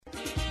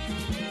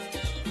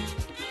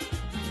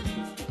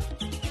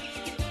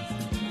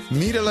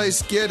Mira a la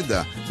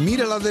izquierda,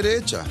 mira a la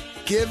derecha.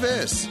 ¿Qué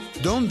ves?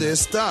 ¿Dónde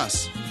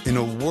estás? In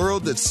a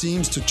world that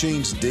seems to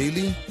change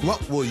daily,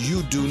 what will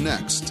you do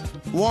next?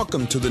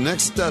 Welcome to the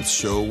Next Steps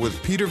Show with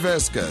Peter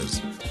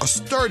Vasquez, a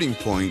starting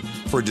point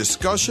for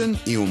discussion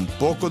y un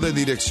poco de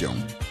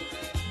dirección.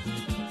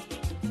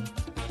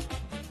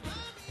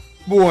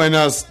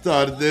 Buenas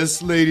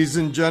tardes, ladies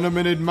and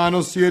gentlemen,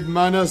 hermanos y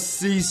hermanas.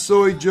 Sí,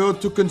 soy yo,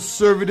 tu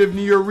conservative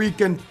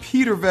Nuyorican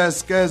Peter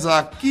Vasquez,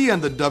 aquí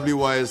on the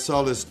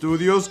WYSL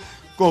Studios,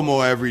 como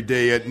every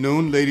day at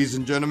noon. Ladies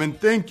and gentlemen,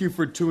 thank you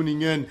for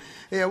tuning in.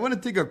 Hey, I want to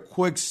take a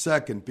quick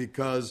second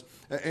because,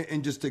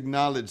 and just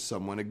acknowledge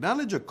someone,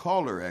 acknowledge a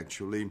caller,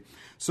 actually.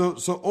 So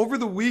over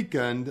the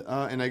weekend,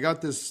 and I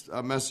got this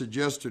message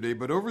yesterday,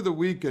 but over the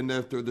weekend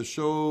after the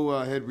show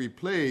had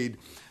replayed,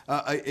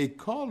 a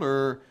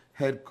caller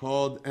had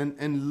called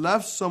and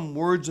left some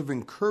words of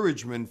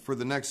encouragement for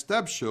the Next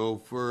Step Show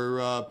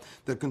for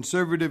the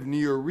conservative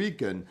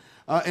Nuyorican.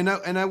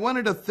 And I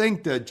wanted to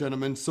thank that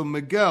gentleman. So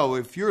Miguel,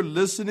 if you're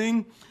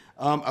listening,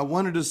 I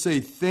wanted to say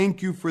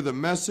thank you for the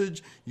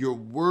message. Your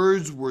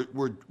words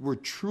were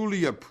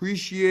truly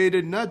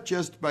appreciated, not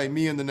just by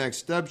me in the Next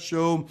Step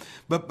Show,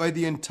 but by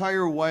the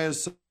entire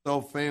YSL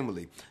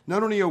family.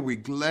 Not only are we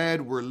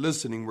glad we're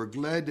listening, we're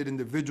glad that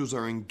individuals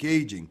are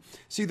engaging.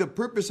 See, the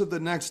purpose of the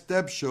Next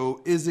Step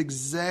Show is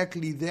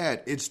exactly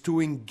that. It's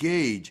to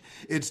engage.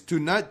 It's to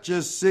not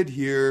just sit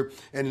here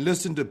and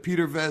listen to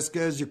Peter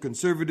Vasquez, your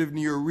conservative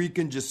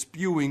Nuyorican, just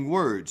spewing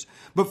words,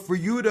 but for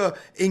you to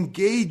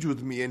engage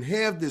with me and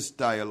have this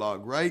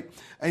dialogue, right?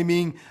 I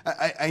mean,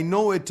 I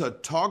know it's a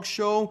talk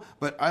show,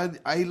 but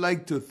I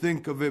like to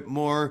think of it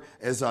more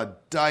as a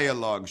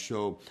dialogue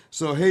show.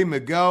 So, hey,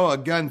 Miguel,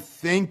 again,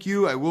 thank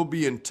you. I will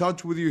be in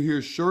touch with you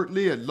here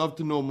shortly. I'd love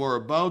to know more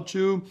about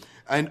you.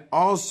 And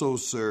also,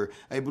 sir,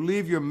 I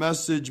believe your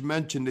message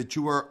mentioned that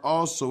you are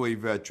also a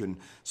veteran.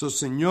 So,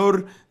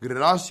 Señor,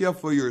 gracias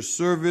for your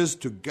service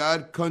to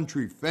God,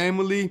 country,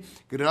 family.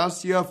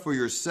 Gracias for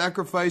your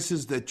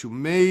sacrifices that you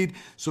made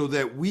so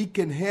that we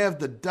can have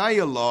the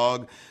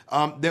dialogue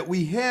that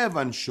we have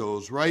on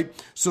shows, right?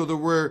 So that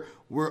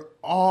we're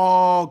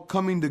all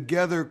coming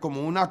together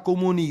como una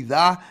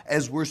comunidad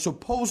as we're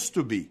supposed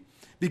to be.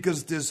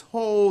 Because this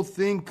whole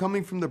thing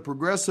coming from the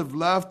progressive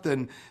left,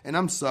 and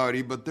I'm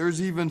sorry, but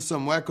there's even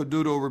some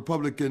wackadoodle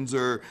Republicans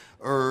or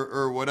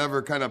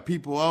whatever kind of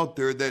people out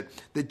there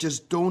that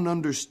just don't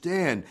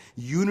understand.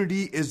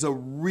 Unity is a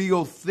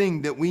real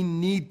thing that we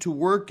need to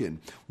work in.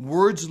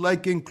 Words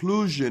like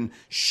inclusion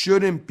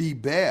shouldn't be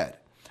bad.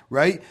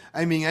 Right?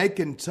 I mean, I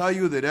can tell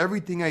you that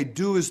everything I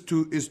do is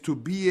to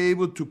be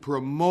able to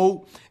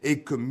promote a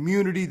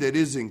community that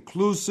is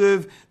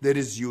inclusive, that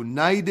is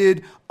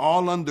united,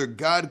 all under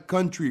God,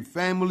 country,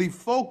 family,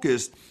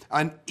 focused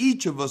on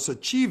each of us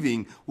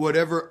achieving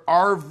whatever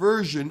our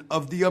version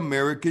of the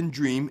American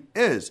dream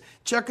is.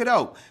 Check it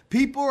out.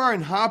 People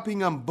aren't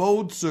hopping on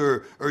boats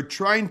or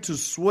trying to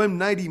swim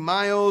 90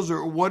 miles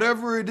or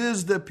whatever it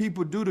is that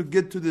people do to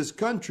get to this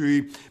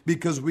country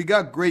because we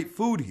got great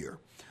food here.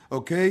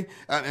 Okay?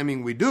 I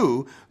mean, we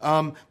do.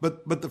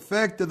 But the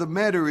fact of the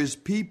matter is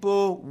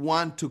people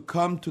want to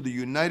come to the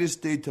United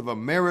States of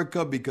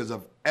America because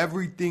of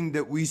everything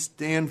that we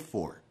stand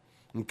for.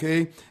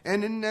 Okay?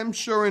 And I'm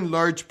sure in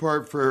large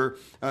part for,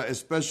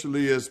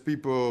 especially as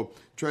people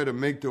try to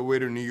make their way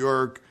to New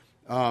York.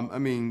 I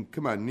mean,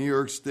 come on, New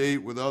York State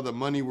with all the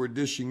money we're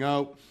dishing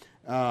out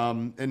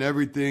and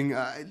everything.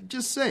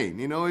 Just saying,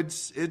 you know,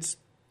 it's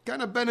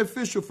kind of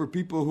beneficial for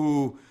people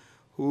who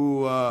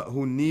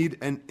need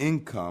an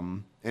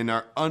income and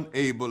are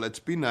unable, let's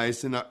be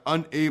nice, and are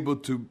unable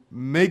to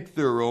make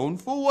their own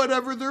for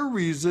whatever their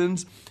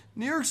reasons.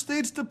 New York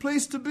State's the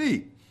place to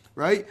be,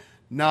 right?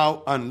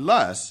 Now,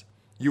 unless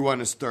you want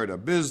to start a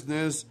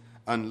business,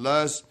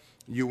 unless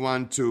you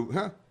want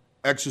to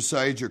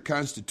exercise your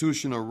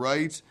constitutional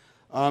rights,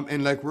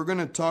 and like we're going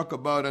to talk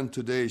about on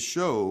today's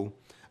show,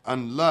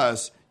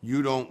 unless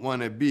you don't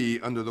want to be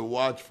under the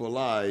watchful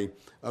eye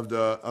of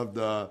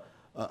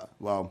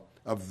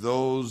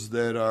those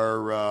that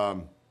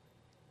are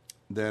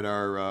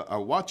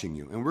watching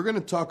you. And we're going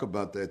to talk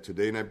about that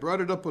today. And I brought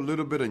it up a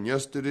little bit on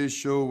yesterday's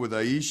show with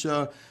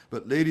Aisha.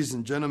 But ladies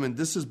and gentlemen,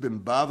 this has been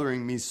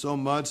bothering me so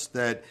much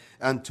that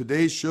on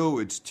today's show,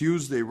 it's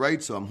Tuesday,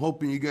 right? So I'm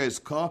hoping you guys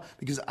call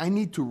because I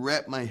need to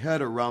wrap my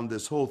head around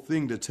this whole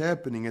thing that's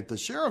happening at the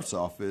sheriff's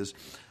office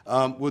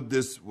with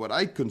this, what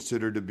I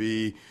consider to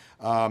be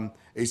a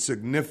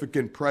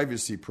significant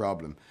privacy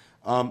problem.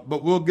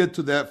 But we'll get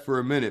to that for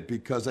a minute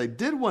because I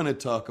did want to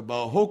talk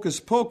about Hocus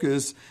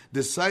Pocus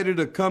decided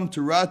to come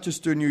to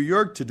Rochester, New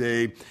York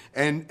today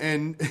and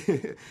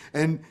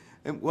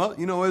well,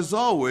 you know, as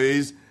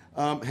always,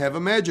 have a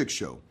magic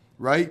show,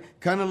 right?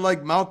 Kind of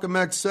like Malcolm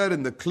X said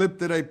in the clip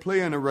that I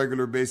play on a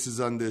regular basis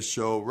on this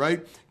show,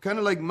 right? Kind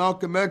of like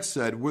Malcolm X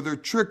said, with her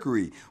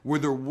trickery,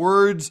 with her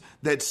words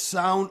that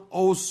sound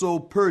oh so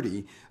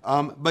pretty,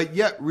 but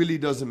yet really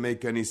doesn't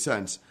make any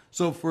sense.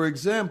 So, for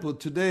example,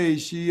 today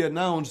she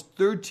announced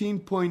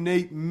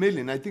 $13.8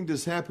 million. I think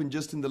this happened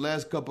just in the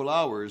last couple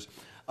hours.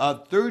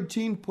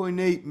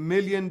 $13.8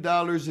 million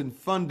in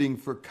funding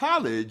for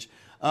college,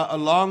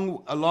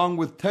 along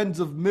with tens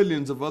of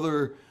millions of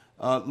other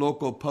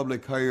local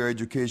public higher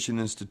education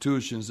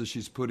institutions that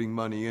she's putting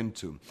money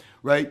into,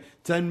 right?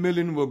 $10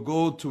 million will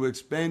go to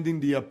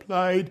expanding the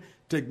Applied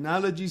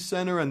Technology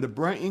Center and the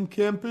Brighton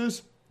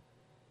campus.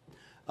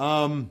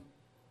 And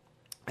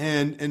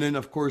then,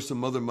 of course,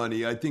 some other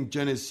money. I think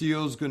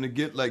Geneseo is going to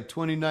get like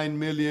 $29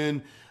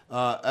 million.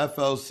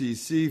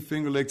 FLCC,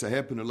 Finger Lakes, I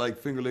happen to like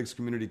Finger Lakes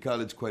Community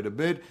College quite a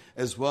bit,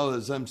 as well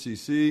as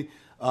MCC.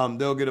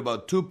 They'll get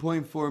about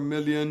 $2.4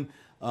 million.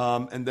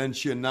 And then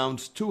she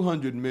announced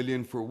 $200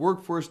 million for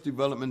workforce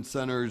development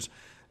centers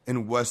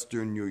in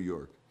Western New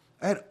York.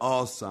 That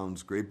all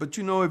sounds great. But,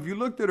 you know, if you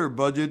looked at her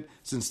budget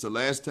since the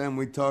last time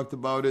we talked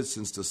about it,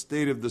 since the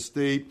State of the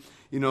State,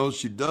 you know,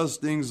 she does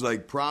things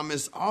like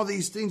promise, all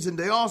these things, and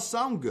they all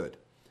sound good.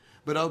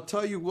 But I'll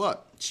tell you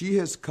what, she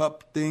has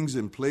cut things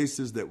in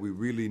places that we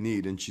really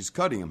need, and she's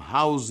cutting them.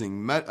 Housing,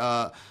 in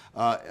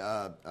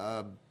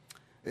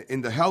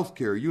the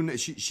healthcare,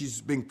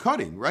 she's been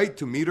cutting, right,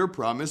 to meet her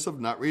promise of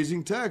not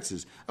raising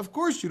taxes. Of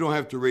course, you don't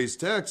have to raise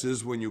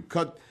taxes when you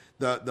cut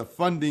the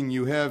funding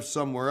you have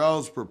somewhere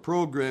else for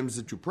programs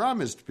that you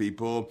promised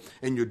people,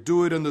 and you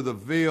do it under the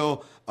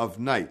veil of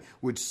night,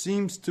 which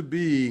seems to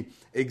be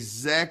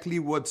exactly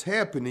what's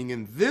happening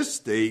in this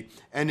state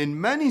and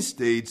in many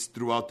states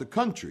throughout the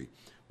country,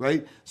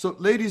 right? So,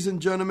 ladies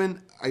and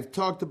gentlemen, I've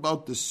talked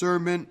about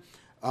discernment.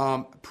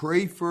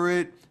 Pray for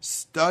it,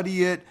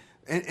 study it,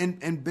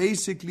 and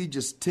basically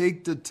just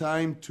take the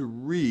time to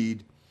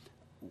read.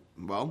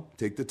 Well,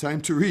 take the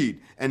time to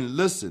read and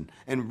listen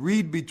and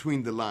read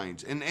between the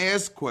lines and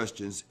ask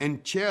questions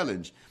and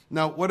challenge.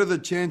 Now, what are the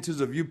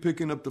chances of you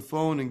picking up the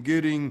phone and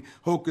getting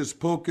Hocus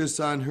Pocus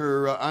on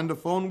her on the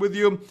phone with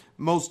you?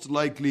 Most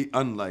likely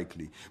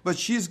unlikely. But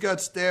she's got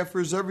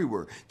staffers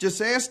everywhere.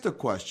 Just ask the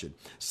question.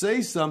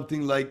 Say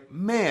something like,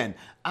 man,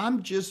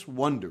 I'm just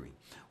wondering,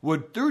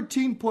 would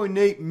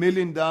 $13.8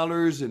 million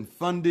in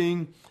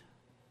funding,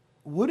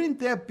 wouldn't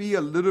that be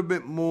a little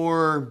bit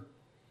more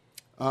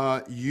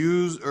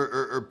use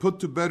or put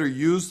to better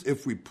use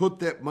if we put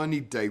that money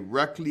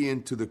directly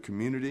into the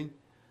community,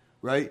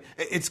 right?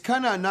 It's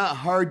kind of not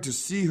hard to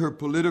see her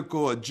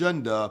political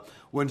agenda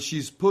when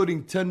she's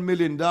putting $10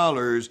 million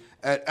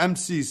at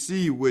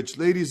MCC, which,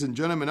 ladies and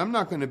gentlemen, I'm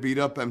not going to beat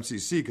up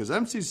MCC because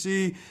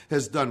MCC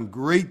has done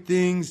great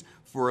things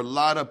for a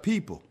lot of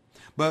people.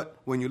 But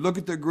when you look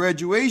at the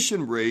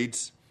graduation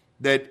rates,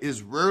 that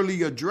is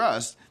rarely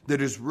addressed,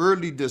 that is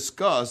rarely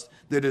discussed,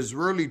 that is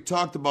rarely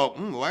talked about.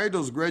 Why are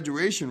those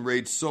graduation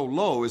rates so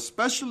low,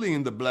 especially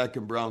in the black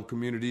and brown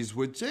communities,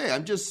 which, hey,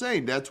 I'm just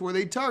saying, that's where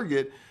they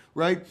target,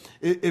 right?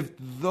 If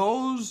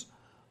those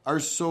are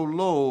so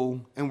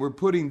low and we're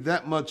putting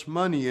that much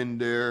money in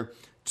there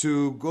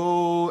to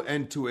go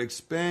and to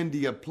expand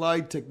the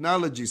Applied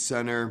Technology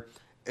Center,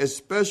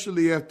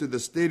 especially after the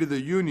State of the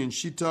Union,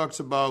 she talks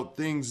about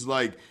things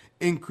like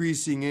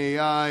increasing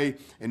AI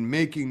and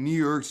making New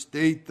York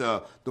State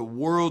the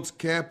world's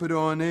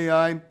capital in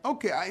AI.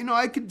 Okay,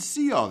 I could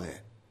see all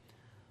that,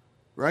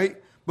 right?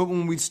 But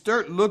when we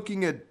start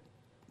looking at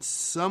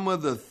some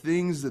of the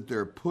things that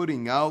they're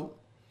putting out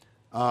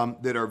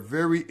that are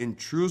very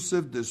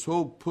intrusive, this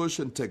whole push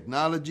on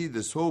technology,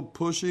 this whole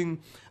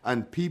pushing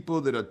on people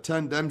that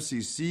attend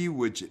MCC,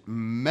 which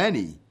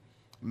many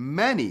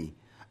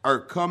are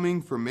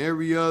coming from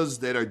areas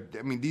that are,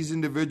 these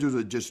individuals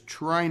are just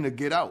trying to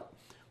get out.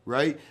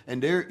 Right?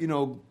 And they're,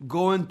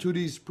 going to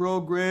these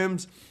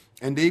programs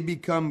and they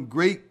become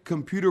great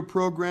computer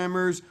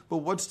programmers. But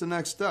what's the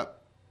next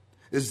step?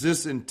 Is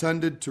this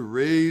intended to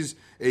raise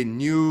a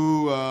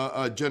new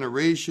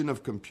generation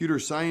of computer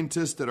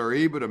scientists that are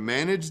able to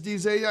manage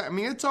these AI?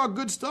 It's all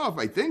good stuff.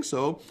 I think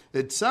so.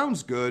 It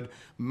sounds good.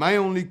 My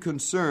only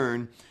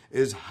concern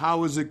is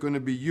how is it going to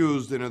be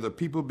used, and are the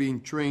people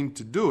being trained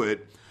to do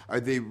it,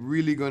 are they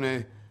really going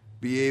to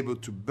be able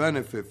to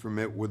benefit from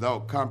it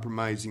without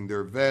compromising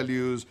their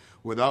values,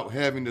 without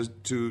having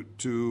to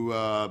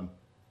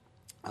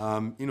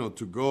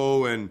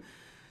go and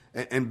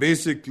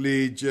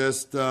basically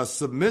just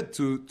submit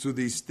to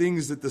these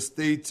things that the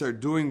states are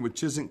doing,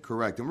 which isn't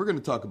correct. And we're going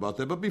to talk about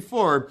that. But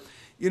before,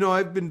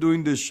 I've been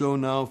doing this show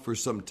now for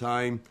some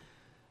time,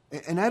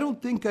 and I don't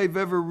think I've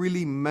ever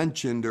really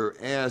mentioned or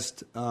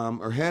asked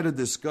or had a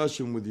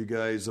discussion with you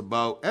guys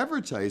about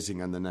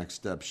advertising on the Next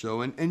Step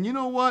show. And you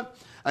know what?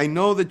 I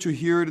know that you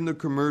hear it in the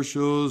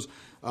commercials.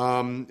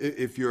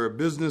 If you're a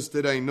business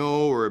that I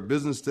know or a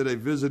business that I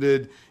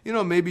visited,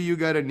 maybe you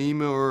got an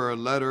email or a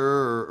letter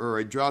or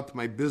I dropped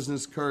my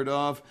business card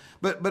off.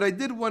 But I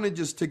did want to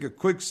just take a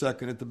quick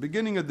second at the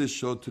beginning of this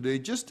show today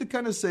just to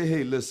kind of say,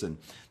 hey, listen,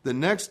 the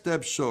Next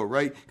Step show,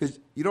 right? Because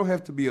You don't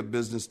have to be a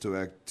business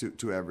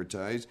to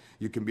advertise.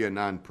 You can be a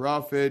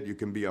nonprofit. You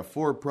can be a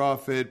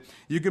for-profit.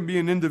 You can be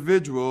an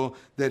individual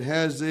that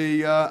has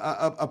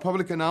a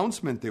public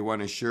announcement they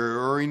want to share,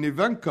 or an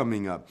event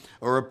coming up,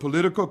 or a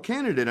political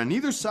candidate on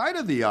either side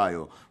of the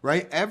aisle,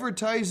 right?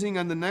 Advertising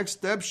on the Next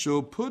Step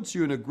Show puts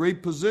you in a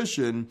great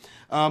position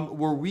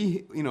where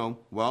we,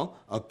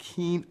 a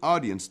keen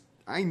audience.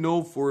 I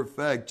know for a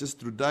fact, just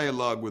through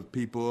dialogue with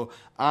people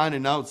on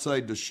and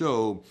outside the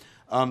show,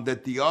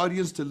 that the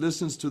audience that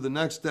listens to the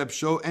Next Step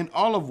Show, and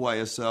all of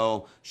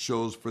YSL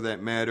shows for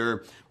that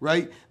matter,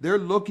 right? They're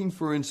looking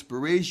for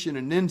inspiration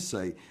and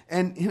insight.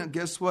 And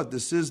guess what?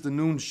 This is the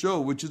noon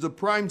show, which is a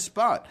prime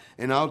spot.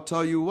 And I'll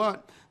tell you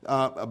what,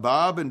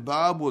 Bob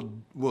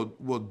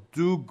will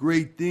do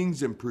great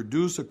things and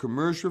produce a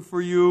commercial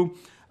for you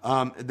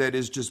that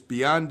is just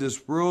beyond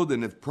this world.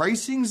 And if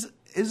pricing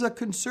is a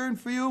concern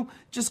for you,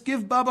 just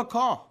give Bob a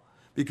call,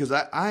 because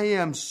I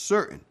am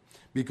certain,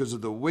 because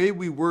of the way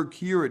we work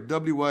here at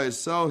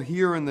WYSL,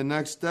 here in the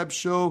Next Step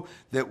Show,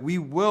 that we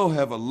will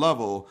have a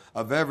level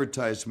of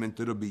advertisement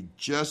that'll be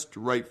just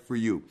right for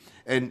you.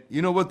 And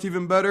you know what's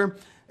even better?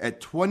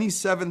 At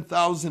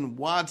 27,000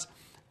 watts,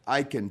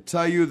 I can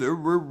tell you that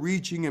we're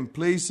reaching in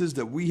places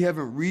that we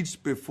haven't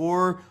reached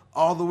before,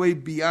 all the way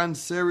beyond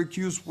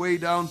Syracuse, way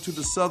down to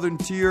the southern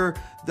tier,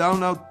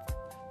 down out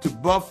to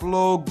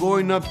Buffalo,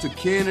 going up to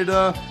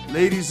Canada.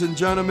 Ladies and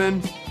gentlemen,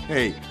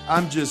 hey,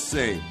 I'm just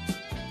saying,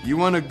 you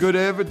want a good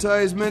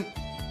advertisement?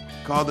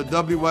 Call the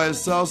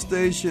WYSL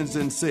stations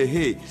and say,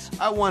 hey,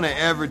 I want to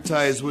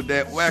advertise with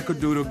that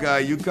wackadoodle guy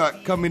you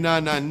got coming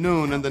on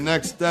noon on the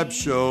Next Step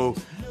Show,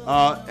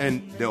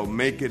 and they'll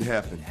make it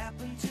happen.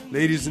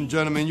 Ladies and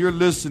gentlemen, you're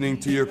listening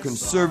to your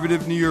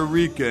conservative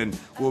Nuyorican.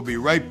 We'll be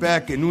right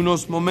back in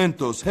unos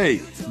momentos.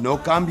 Hey, no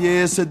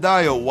cambie ese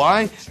dial.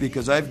 Why?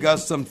 Because I've got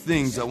some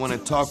things I want to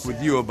talk with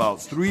you about.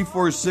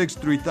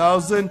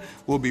 346-3000.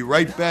 We'll be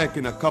right back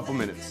in a couple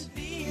minutes.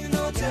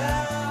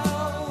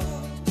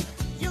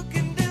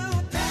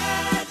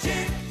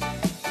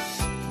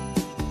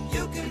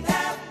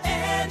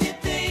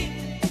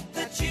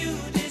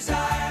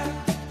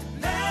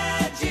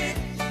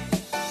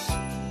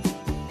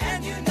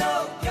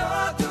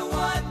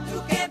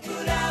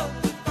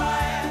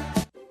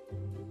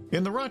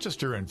 In the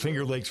Rochester and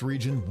Finger Lakes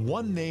region,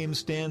 one name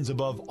stands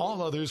above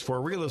all others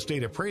for real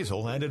estate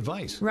appraisal and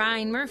advice.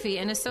 Ryan Murphy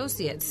and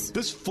Associates.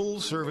 This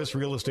full-service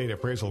real estate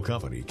appraisal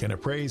company can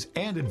appraise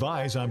and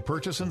advise on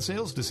purchase and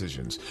sales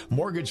decisions,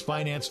 mortgage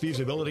finance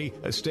feasibility,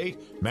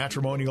 estate,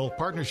 matrimonial,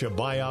 partnership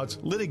buyouts,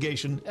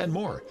 litigation, and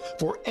more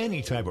for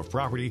any type of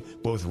property,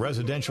 both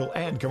residential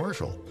and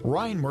commercial.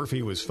 Ryan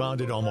Murphy was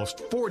founded almost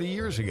 40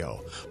 years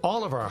ago.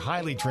 All of our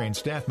highly trained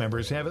staff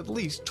members have at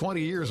least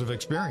 20 years of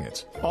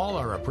experience. All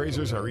our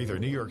appraisers are either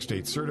New York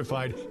State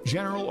certified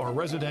general or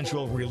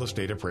residential real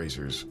estate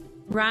appraisers.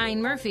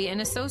 Ryan Murphy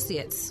and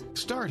Associates.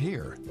 Start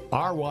here.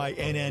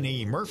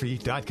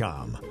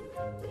 RYNNEMurphy.com.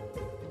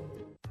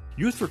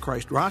 Youth for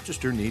Christ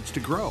Rochester needs to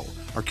grow.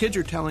 Our kids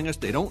are telling us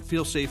they don't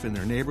feel safe in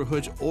their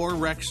neighborhoods or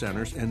rec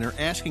centers, and they're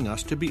asking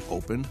us to be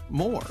open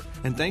more.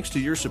 And thanks to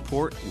your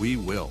support, we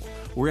will.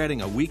 We're adding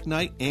a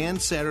weeknight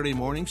and Saturday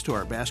mornings to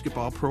our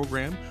basketball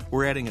program.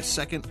 We're adding a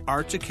second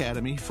Arts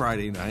Academy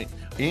Friday night.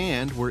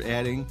 And we're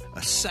adding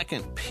a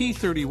second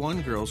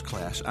P31 girls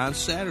class on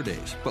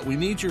Saturdays. But we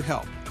need your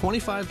help.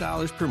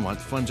 $25 per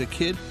month funds a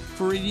kid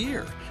for a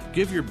year.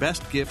 Give your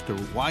best gift to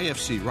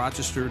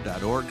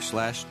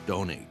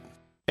yfcrochester.org/donate.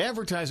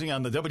 Advertising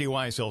on the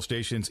WYSL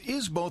stations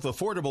is both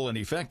affordable and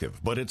effective,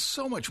 but it's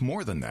so much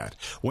more than that.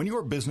 When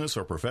your business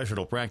or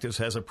professional practice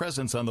has a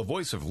presence on the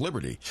Voice of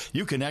Liberty,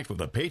 you connect with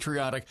a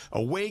patriotic,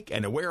 awake,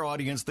 and aware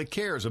audience that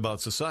cares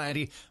about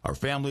society, our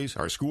families,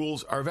 our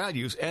schools, our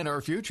values, and our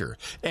future.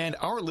 And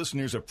our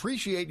listeners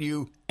appreciate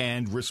you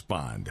and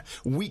respond.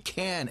 We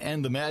can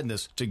end the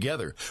madness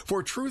together.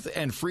 For truth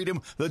and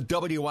freedom, the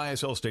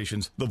WYSL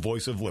stations, the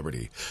Voice of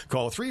Liberty.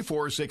 Call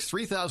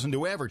 346-3000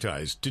 to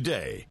advertise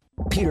today.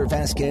 Peter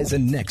Vasquez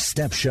and Next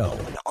Step Show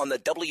on the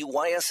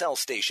WYSL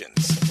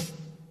stations.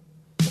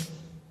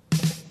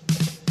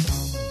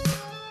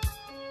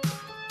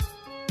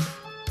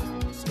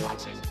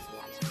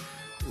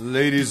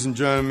 Ladies and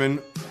gentlemen,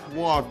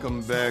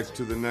 welcome back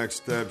to the Next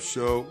Step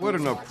Show. What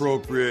an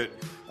appropriate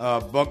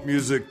bump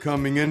music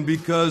coming in,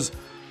 because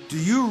do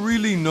you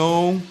really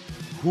know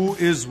who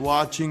is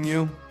watching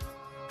you?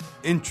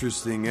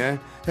 Interesting, eh?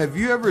 Have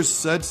you ever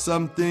said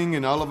something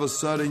and all of a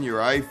sudden your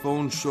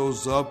iPhone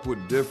shows up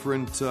with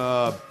different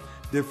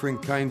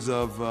kinds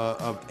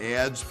of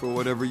ads for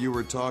whatever you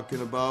were talking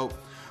about?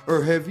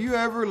 Or have you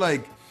ever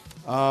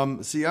I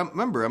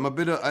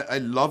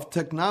love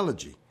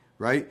technology,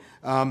 right?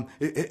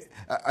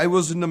 I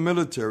was in the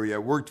military. I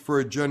worked for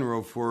a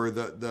general for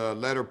the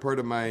latter part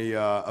of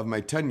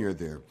my tenure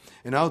there,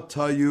 and I'll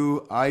tell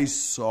you, I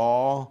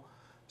saw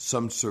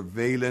some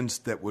surveillance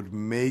that would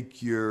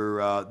make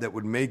your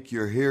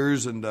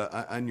hairs and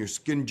on your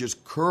skin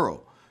just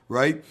curl,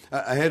 right?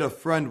 I had a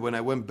friend when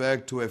I went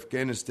back to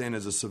Afghanistan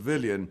as a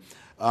civilian.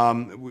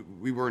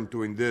 We weren't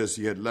doing this.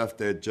 He had left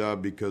that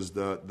job because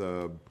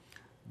the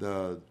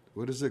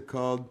what is it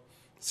called?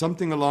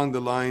 Something along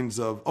the lines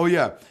of, for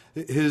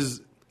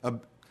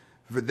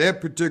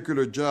that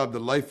particular job, the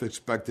life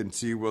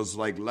expectancy was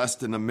like less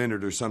than a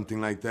minute or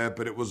something like that.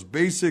 But it was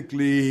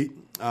basically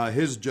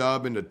his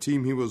job and the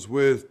team he was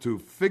with to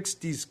fix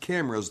these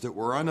cameras that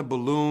were on a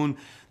balloon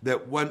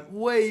that went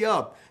way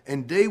up,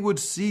 and they would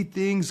see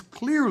things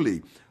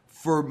clearly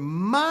for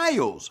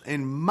miles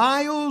and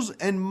miles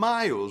and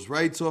miles,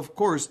 right? So, of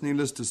course,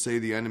 needless to say,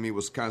 the enemy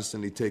was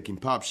constantly taking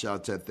pop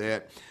shots at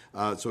that.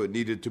 So it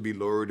needed to be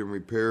lowered and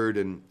repaired,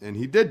 and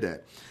he did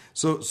that.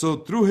 So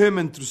through him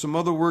and through some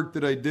other work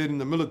that I did in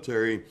the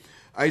military,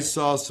 I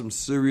saw some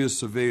serious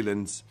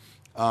surveillance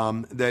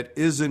that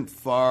isn't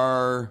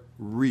far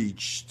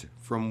reached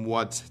from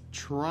what's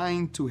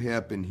trying to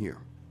happen here.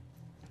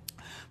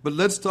 But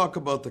let's talk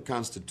about the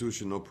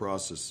constitutional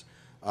process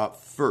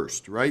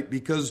first, right?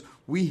 Because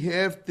we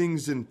have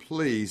things in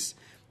place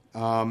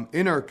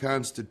in our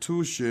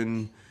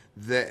Constitution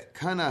that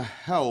kind of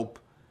help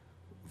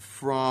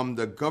from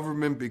the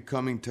government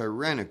becoming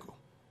tyrannical.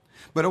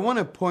 But I want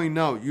to point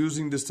out,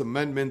 using this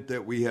amendment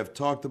that we have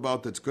talked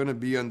about that's going to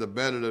be on the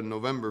ballot on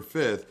November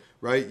 5th,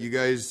 right? You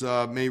guys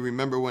may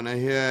remember when I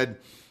had,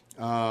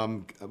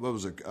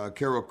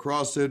 Carol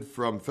Crosset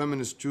from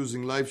Feminists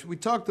Choosing Life. We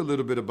talked a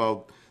little bit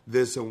about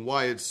this and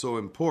why it's so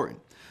important.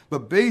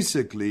 But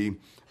basically,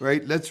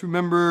 right, let's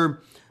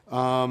remember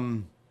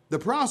the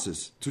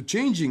process to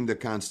changing the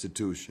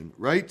Constitution,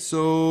 right?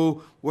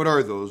 So what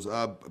are those?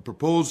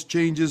 Proposed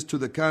changes to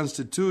the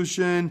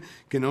Constitution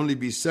can only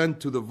be sent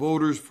to the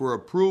voters for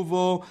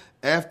approval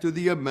after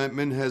the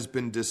amendment has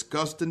been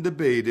discussed and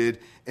debated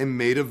and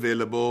made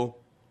available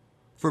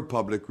for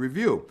public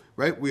review,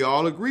 right? We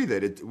all agree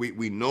that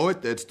we know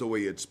it. That's the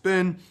way it's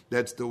been.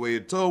 That's the way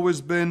it's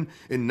always been.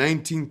 In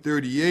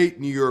 1938,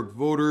 New York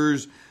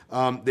voters,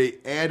 they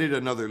added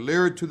another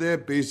layer to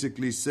that,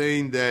 basically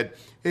saying that,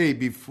 hey,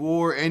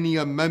 before any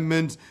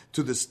amendment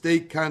to the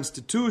state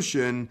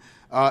constitution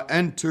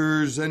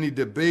enters any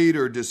debate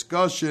or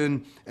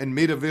discussion and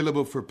made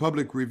available for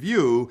public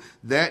review,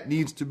 that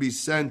needs to be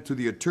sent to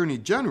the Attorney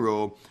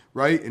General,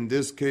 right? In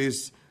this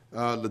case,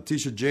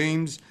 Letitia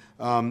James,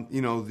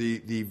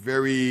 the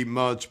very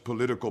much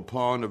political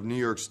pawn of New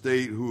York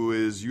State, who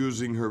is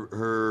using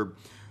her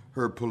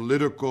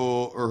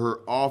political or her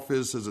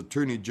office as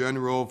Attorney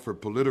General for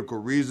political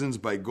reasons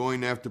by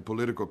going after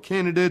political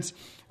candidates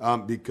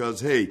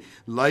because, hey,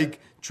 like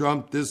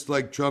Trump,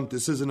 dislike Trump,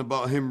 this isn't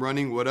about him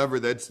running, whatever.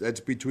 That's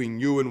between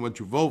you and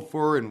what you vote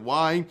for and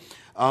why.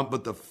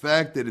 But the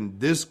fact that in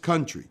this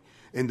country,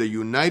 in the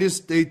United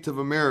States of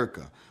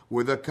America,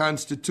 with a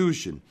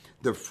constitution,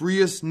 the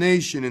freest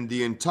nation in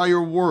the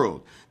entire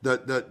world,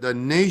 the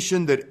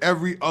nation that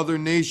every other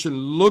nation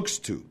looks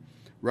to,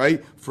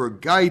 right, for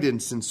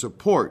guidance and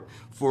support,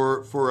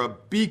 for a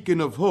beacon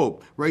of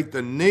hope, right?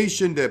 The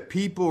nation that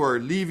people are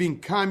leaving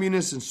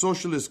communist and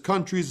socialist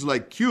countries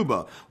like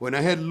Cuba. When I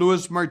had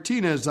Luis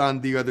Martinez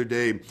on the other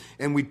day,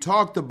 and we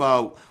talked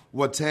about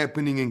what's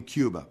happening in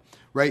Cuba,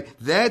 right?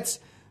 That's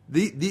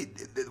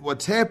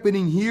what's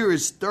happening here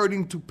is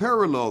starting to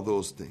parallel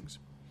those things,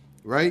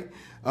 right?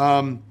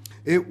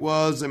 It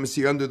was,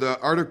 under the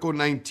Article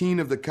 19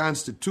 of the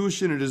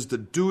Constitution, it is the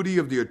duty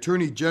of the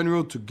Attorney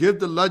General to give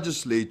the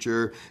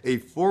legislature a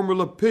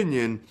formal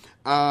opinion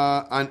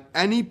on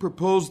any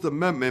proposed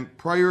amendment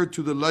prior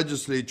to the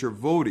legislature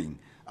voting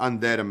on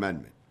that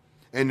amendment.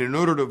 And in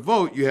order to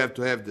vote, you have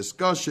to have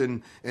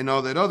discussion and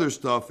all that other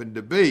stuff and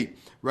debate,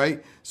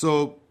 right?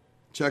 So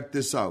check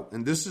this out.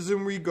 And this is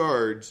in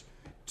regards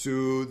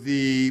to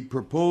the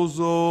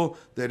proposal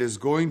that is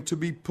going to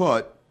be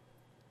put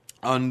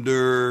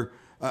under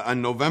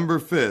on November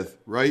 5th,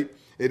 right?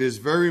 It is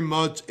very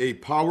much a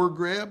power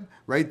grab,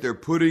 right? They're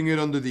putting it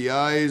under the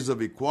eyes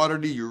of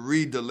equality. You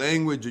read the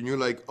language and you're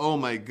like, oh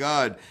my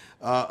God,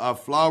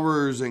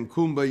 flowers and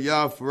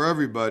kumbaya for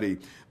everybody.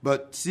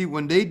 But see,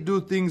 when they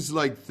do things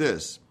like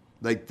this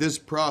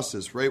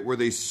process, right, where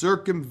they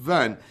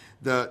circumvent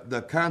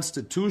the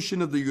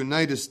Constitution of the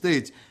United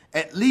States,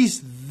 at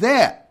least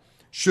that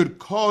should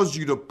cause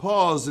you to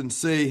pause and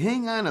say,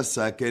 hang on a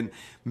second,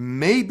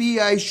 maybe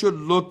I should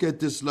look at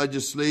this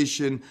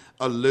legislation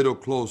a little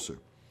closer,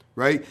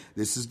 right?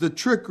 This is the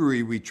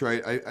trickery we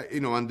try,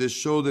 on this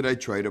show that I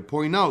try to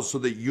point out so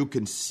that you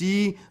can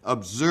see,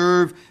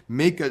 observe,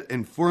 make an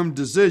informed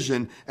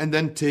decision, and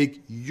then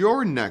take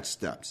your next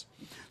steps.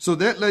 So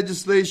that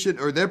legislation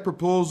or that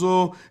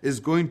proposal is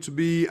going to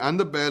be on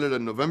the ballot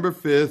on November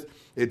 5th.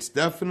 It's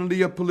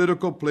definitely a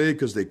political play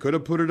because they could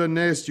have put it on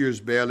last year's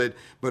ballot.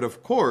 But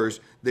of course,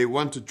 they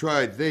want to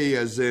try, they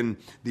as in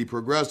the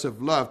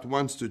progressive left,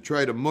 wants to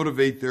try to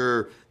motivate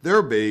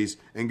their base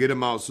and get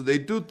them out. So they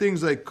do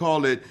things like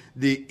call it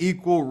the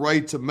Equal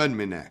Rights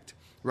Amendment Act,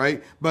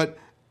 right? But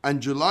on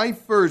July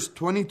 1st,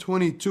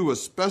 2022, a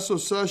special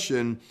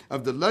session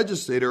of the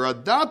legislature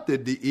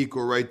adopted the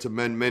Equal Rights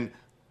Amendment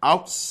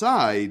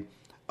outside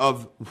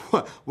of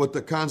what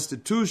the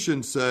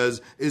Constitution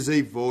says is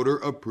a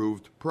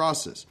voter-approved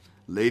process.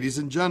 ladies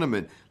and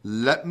gentlemen,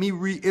 let me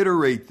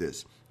reiterate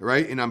this,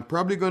 right? And I'm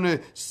probably going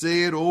to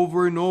say it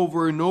over and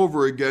over and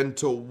over again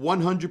till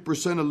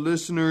 100% of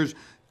listeners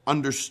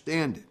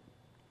understand it.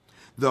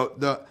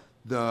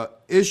 The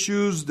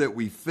issues that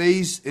we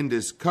face in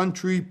this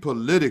country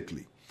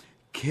politically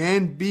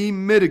can be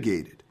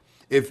mitigated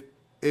if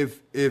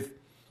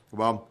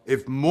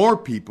more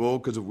people,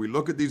 because if we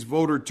look at these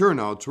voter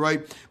turnouts,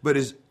 right, but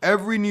as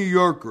every New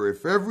Yorker,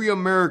 if every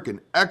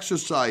American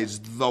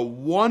exercised the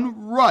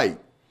one right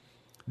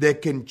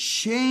that can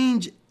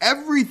change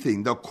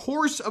everything, the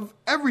course of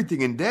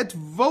everything, and that's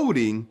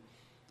voting,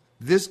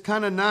 this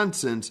kind of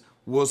nonsense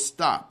will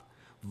stop.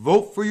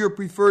 Vote for your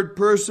preferred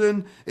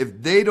person.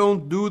 If they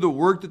don't do the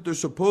work that they're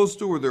supposed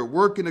to, or they're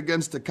working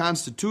against the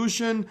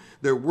Constitution,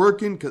 they're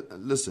working.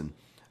 Listen,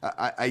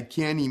 I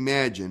can't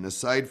imagine,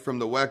 aside from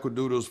the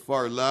wackadoodles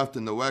far left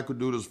and the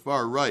wackadoodles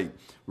far right,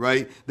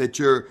 that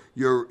your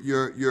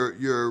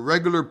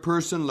regular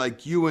person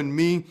like you and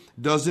me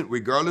doesn't,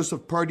 regardless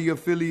of party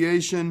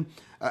affiliation,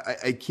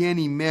 I can't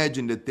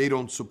imagine that they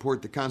don't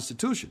support the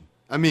Constitution.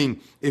 I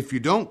mean, if you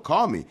don't,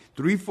 call me,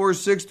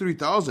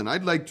 346-3000.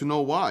 I'd like to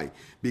know why,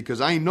 because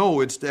I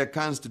know it's that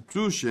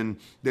Constitution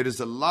that has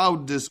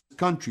allowed this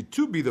country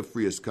to be the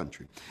freest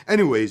country.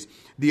 Anyways,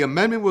 the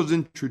amendment was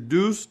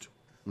introduced,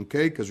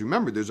 okay, because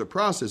remember, there's a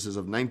process as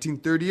of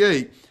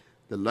 1938.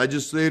 The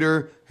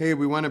legislator, hey,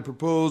 we want to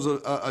propose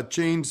a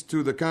change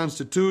to the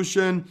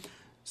Constitution,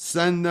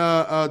 send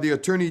the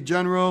Attorney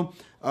General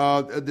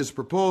this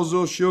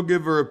proposal, she'll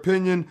give her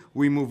opinion,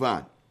 we move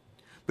on.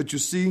 But you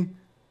see,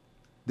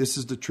 this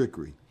is the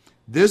trickery.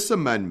 This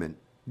amendment,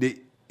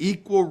 the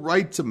Equal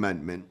Rights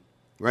Amendment,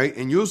 right?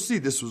 And you'll see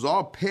this was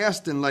all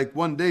passed in like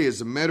one day.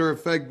 As a matter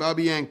of fact,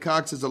 Bobby Ann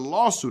Cox has a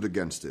lawsuit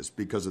against this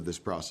because of this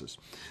process.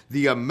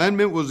 The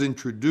amendment was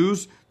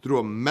introduced through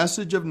a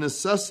message of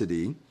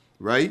necessity,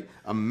 right?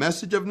 A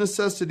message of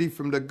necessity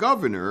from the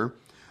governor,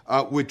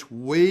 which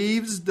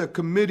waives the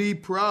committee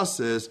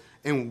process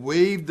and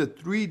waived the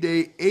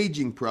 3-day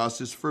aging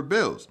process for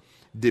bills.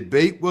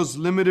 Debate was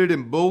limited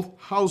in both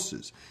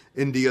houses.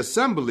 In the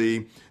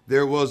assembly,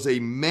 there was a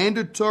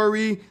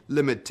mandatory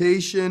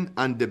limitation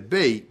on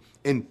debate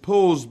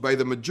imposed by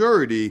the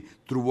majority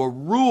through a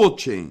rule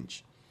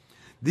change.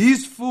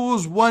 These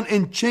fools went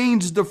and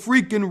changed the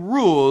freaking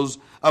rules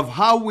of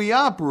how we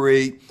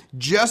operate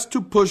just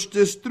to push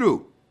this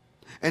through.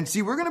 And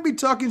see, we're going to be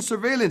talking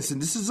surveillance,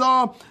 and this is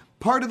all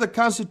part of the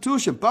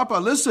Constitution. Papa,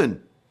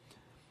 listen.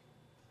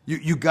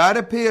 You got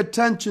to pay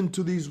attention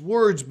to these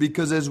words,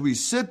 because as we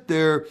sit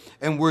there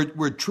and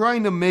we're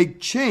trying to make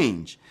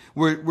change,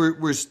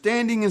 we're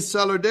standing in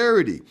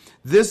solidarity.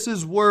 This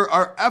is where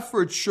our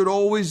efforts should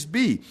always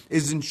be,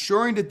 is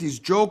ensuring that these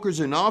jokers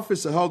in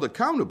office are held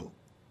accountable.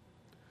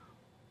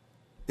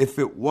 If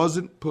it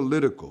wasn't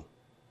political,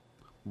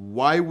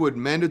 why would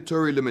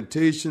mandatory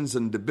limitations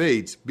and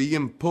debates be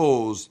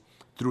imposed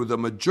through the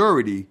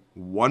majority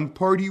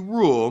one-party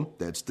rule?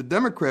 That's the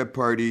Democrat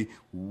Party,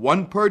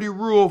 one-party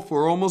rule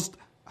for almost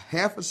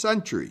half a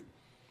century.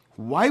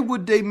 Why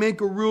would they make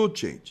a rule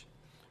change,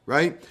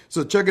 right?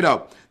 So check it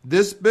out.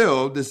 This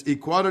bill, this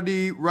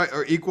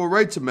Equal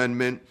Rights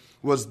Amendment,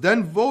 was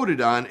then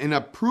voted on and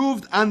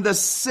approved on the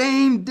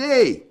same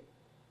day.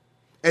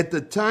 At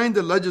the time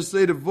the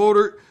legislative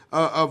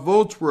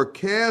votes were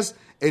cast,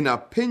 an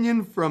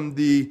opinion from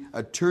the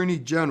Attorney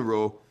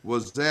General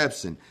was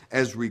absent,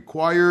 as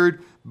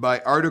required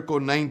by Article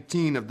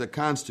 19 of the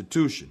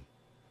Constitution.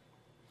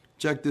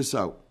 Check this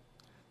out.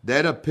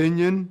 That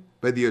opinion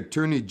by the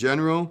Attorney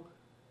General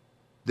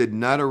did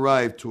not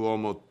arrive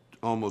till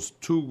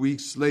almost 2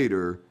 weeks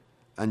later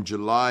on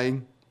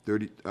July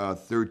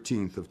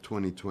 13th of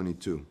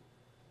 2022.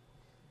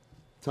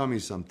 Tell me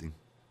something.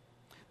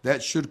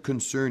 That should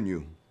concern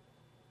you.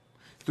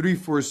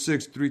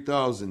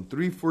 346-3000.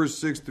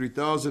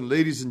 346-3000.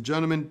 Ladies and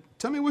gentlemen,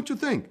 tell me what you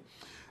think.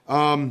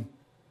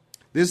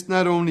 This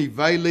not only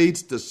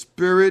violates the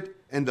spirit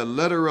and the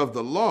letter of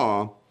the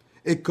law,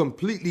 it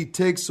completely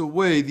takes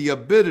away the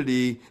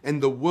ability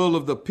and the will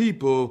of the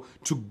people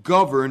to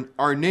govern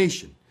our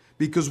nation,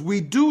 because we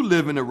do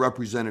live in a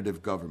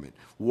representative government.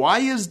 Why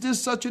is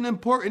this such an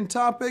important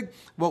topic?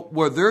 Well,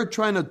 where they're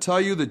trying to tell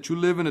you that you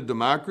live in a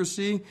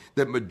democracy,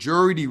 that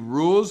majority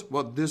rules,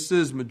 well, this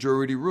is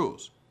majority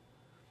rules.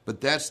 But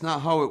that's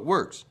not how it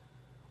works.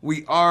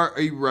 We are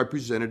a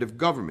representative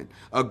government,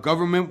 a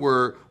government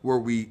where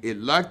we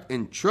elect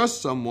and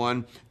trust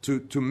someone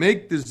to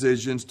make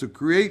decisions, to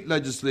create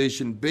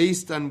legislation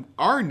based on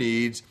our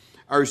needs,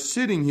 are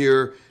sitting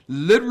here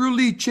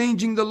literally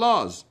changing the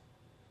laws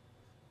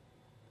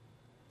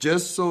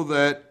just so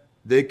that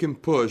they can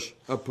push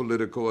a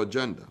political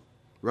agenda,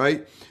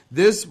 right?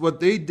 This, what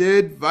they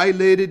did,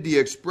 violated the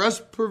express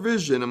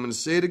provision, I'm going to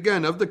say it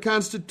again, of the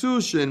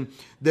Constitution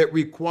that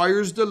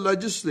requires the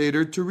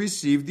legislator to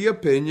receive the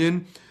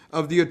opinion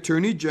of the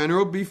Attorney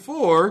General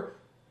before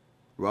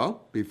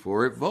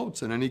it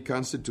votes on any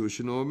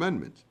constitutional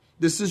amendments.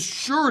 This is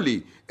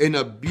surely an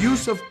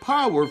abuse of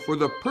power for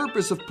the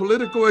purpose of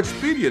political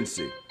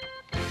expediency.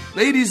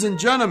 Ladies and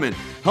gentlemen,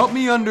 help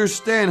me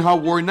understand how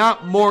we're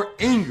not more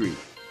angry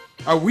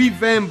Are we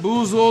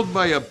bamboozled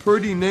by a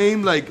pretty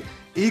name like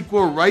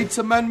Equal Rights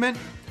Amendment?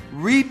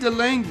 Read the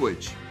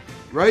language,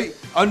 right?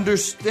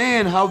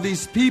 Understand how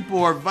these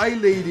people are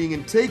violating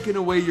and taking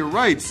away your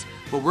rights.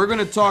 But we're going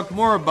to talk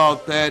more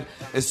about that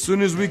as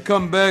soon as we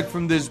come back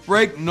from this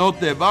break. No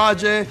te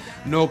vayas,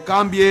 no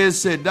cambie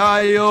ese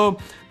dial.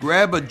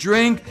 Grab a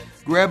drink,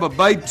 grab a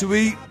bite to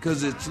eat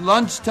because it's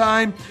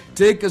lunchtime.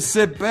 Take a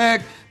sit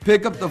back,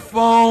 pick up the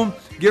phone,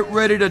 get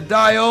ready to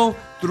dial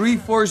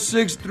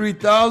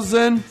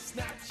 346-3000.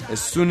 As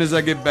soon as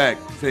I get back,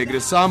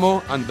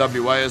 regresamos on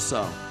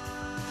WYSL.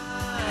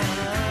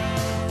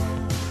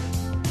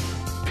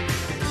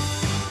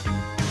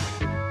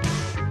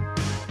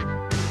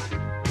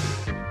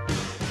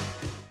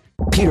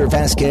 Peter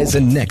Vasquez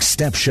and Next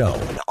Step Show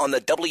on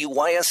the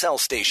WYSL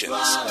stations.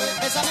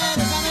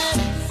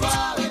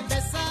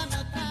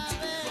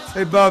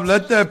 Hey, Bob,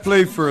 let that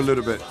play for a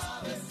little bit.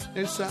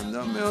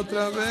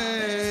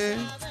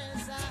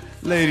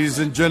 Ladies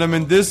and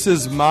gentlemen, this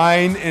is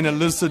mine and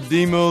Alyssa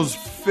Demo's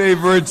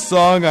favorite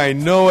song. I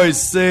know I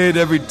say it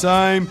every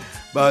time,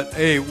 but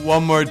hey,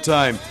 one more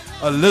time.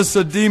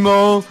 Alyssa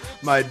Demo,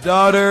 my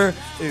daughter,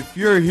 if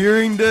you're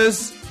hearing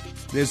this,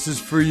 this is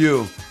for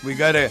you. We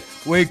got to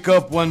wake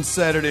up one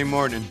Saturday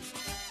morning.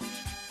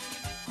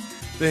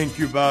 Thank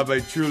you, Bob. I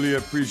truly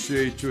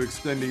appreciate you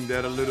extending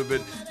that a little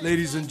bit.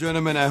 Ladies and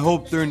gentlemen, I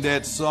hope during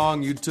that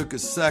song you took a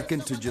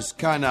second to just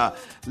kind of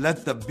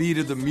let the beat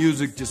of the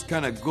music just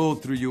kind of go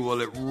through you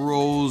while it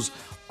rolls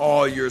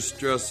all your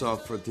stress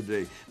off for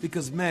today.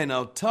 Because, man,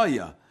 I'll tell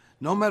you,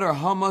 no matter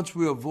how much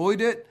we avoid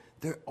it,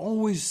 there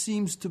always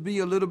seems to be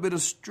a little bit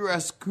of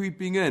stress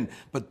creeping in.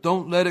 But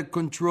don't let it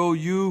control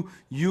you.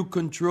 You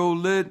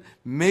control it.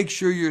 Make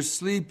sure you're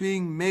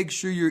sleeping. Make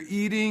sure you're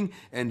eating.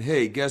 And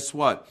hey, guess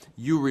what?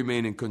 You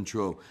remain in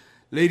control.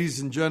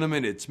 Ladies and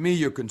gentlemen, it's me,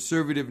 your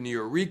conservative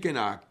Nuyorican,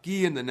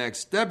 aquí in the Next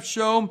Step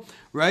Show,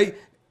 right?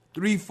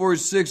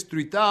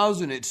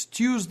 346-3000. It's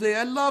Tuesday.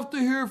 I love to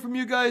hear from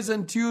you guys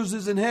on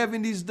Tuesdays and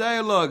having these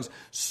dialogues.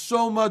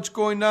 So much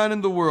going on in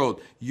the world.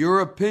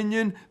 Your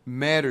opinion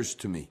matters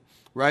to me.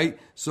 Right?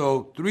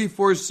 So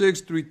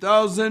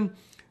 346-3000.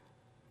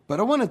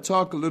 But I want to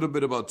talk a little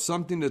bit about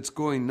something that's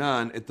going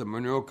on at the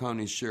Monroe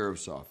County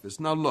Sheriff's Office.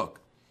 Now look,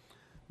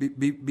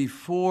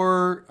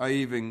 before I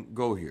even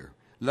go here,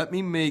 let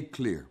me make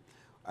clear.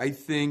 I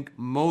think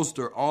most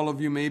or all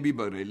of you maybe,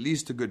 but at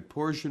least a good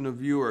portion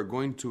of you are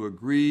going to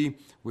agree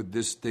with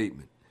this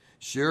statement.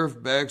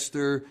 Sheriff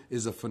Baxter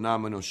is a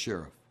phenomenal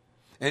sheriff.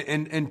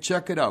 And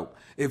check it out.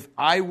 If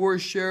I were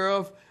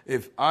sheriff,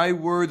 if I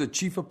were the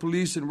chief of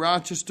police in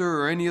Rochester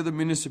or any other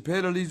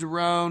municipalities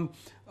around,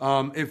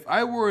 if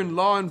I were in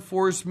law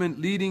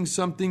enforcement leading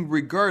something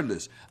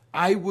regardless,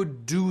 I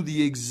would do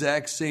the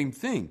exact same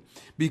thing.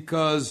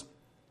 Because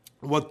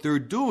what they're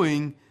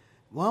doing,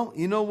 well,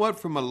 you know what?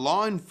 From a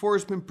law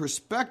enforcement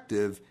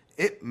perspective,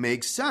 it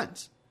makes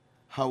sense.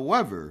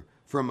 However,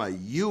 from a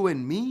you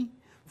and me,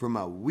 from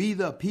a we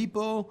the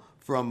people,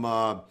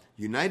 from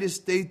United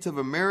States of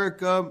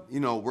America, you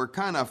know, we're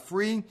kind of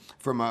free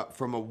from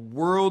a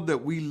world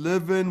that we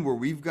live in where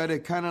we've got to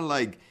kind of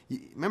like,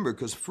 remember,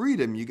 because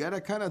freedom, you got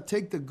to kind of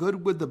take the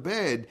good with the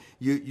bad.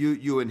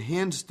 You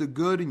enhance the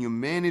good and you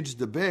manage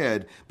the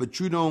bad, but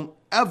you don't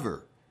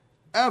ever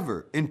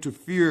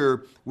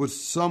interfere with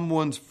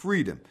someone's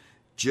freedom.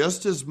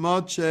 Just as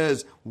much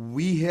as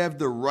we have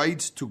the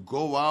rights to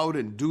go out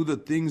and do the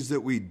things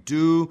that we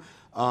do,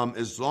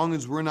 as long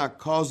as we're not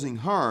causing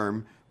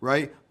harm,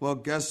 right? Well,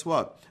 guess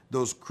what?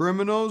 Those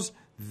criminals,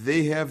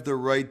 they have the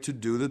right to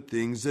do the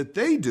things that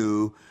they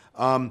do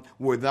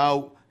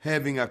without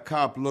having a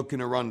cop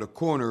looking around the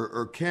corner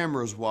or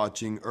cameras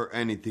watching or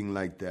anything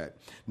like that.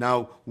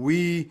 Now,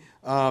 we,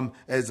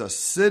 as a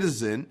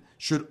citizen,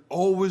 should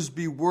always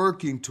be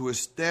working to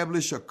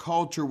establish a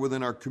culture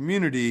within our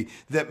community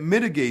that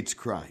mitigates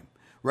crime,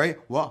 right?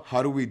 Well,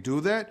 how do we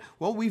do that?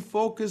 Well, we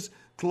focus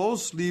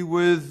closely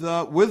with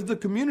the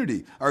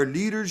community. Our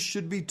leaders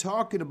should be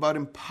talking about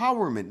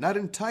empowerment, not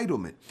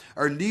entitlement.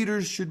 Our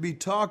leaders should be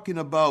talking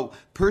about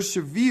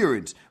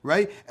perseverance,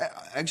 right?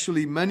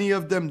 Actually, many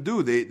of them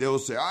do. They'll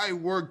say, I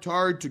worked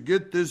hard to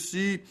get this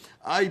seat.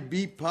 I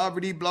beat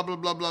poverty, blah, blah,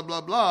 blah, blah,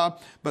 blah, blah.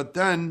 But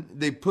then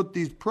they put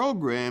these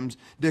programs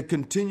that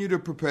continue to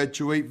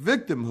perpetuate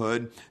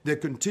victimhood,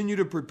 that continue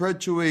to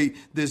perpetuate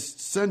this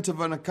sense of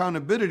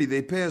unaccountability.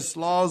 They pass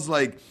laws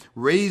like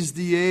raise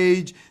the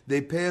age. They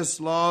pass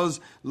laws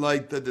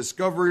like the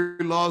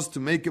discovery laws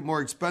to make it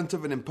more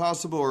expensive and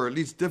impossible, or at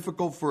least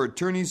difficult for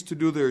attorneys to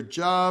do their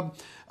job.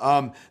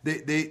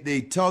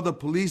 They tell the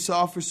police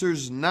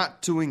officers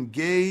not to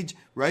engage,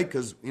 right?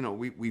 Because, you know,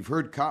 we've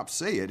heard cops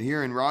say it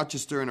here in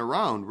Rochester and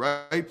around,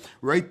 right?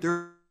 Right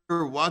there,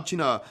 watching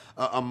a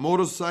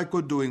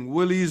motorcycle doing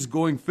wheelies,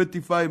 going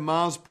 55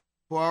 miles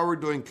per hour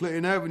doing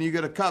Clinton Avenue. You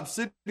got a cop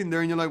sitting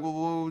there and you're like, well,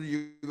 what are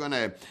you going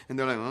to? And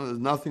they're like, well, there's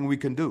nothing we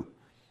can do.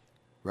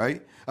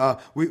 Right?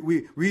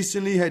 We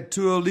recently had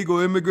 2 illegal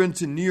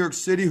immigrants in New York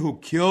City who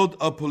killed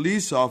a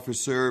police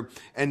officer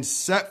and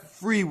set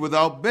free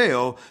without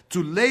bail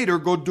to later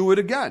go do it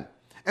again.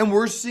 And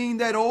we're seeing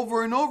that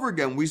over and over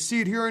again. We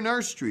see it here in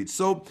our streets.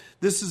 So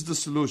this is the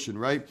solution,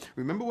 right?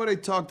 Remember what I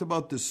talked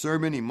about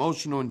discernment,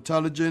 emotional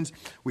intelligence?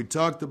 We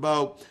talked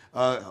about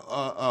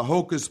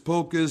Hocus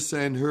Pocus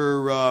and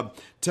her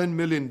 $10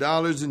 million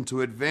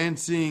into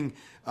advancing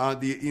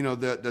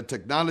the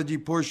technology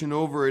portion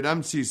over at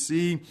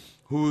MCC.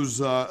 Who's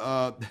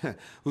well,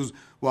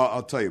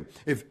 I'll tell you,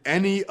 if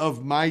any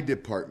of my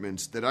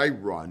departments that I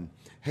run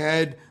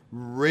had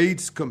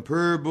rates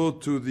comparable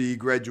to the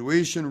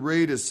graduation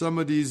rate as some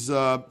of these,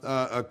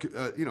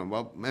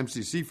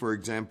 MCC, for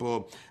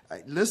example,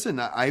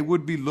 I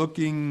would be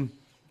looking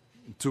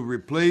to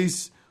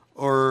replace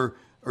or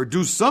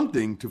do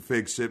something to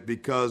fix it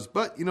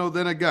but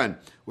then again,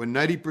 when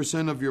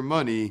 90% of your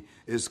money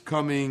is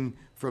coming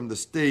from the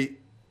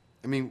state,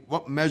 I mean,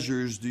 what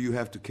measures do you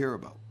have to care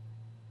about?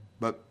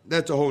 But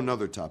that's a whole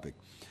nother topic.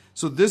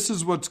 So this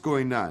is what's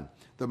going on.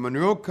 The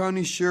Monroe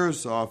County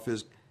Sheriff's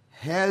Office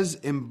has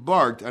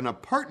embarked on a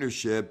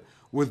partnership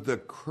with the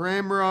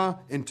camera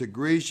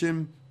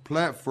integration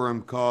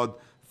platform called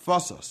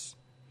FUSUS,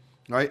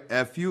 right?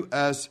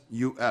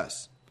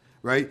 FUSUS,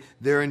 right?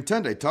 Their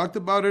intent, I talked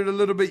about it a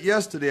little bit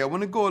yesterday. I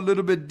want to go a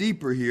little bit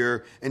deeper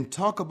here and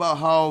talk about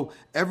how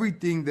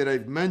everything that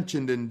I've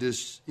mentioned in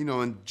this,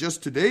 in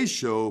just today's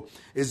show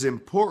is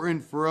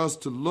important for us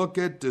to look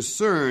at,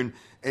 discern,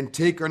 and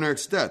take our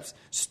next steps.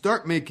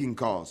 Start making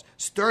calls.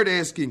 Start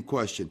asking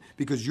questions,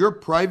 because your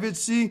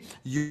privacy,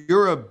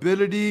 your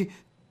ability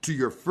to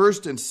your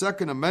First and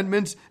Second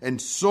Amendments, and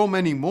so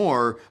many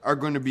more are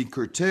going to be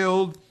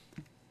curtailed.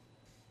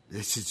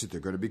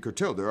 They're going to be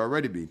curtailed. They're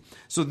already being.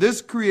 So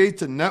this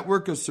creates a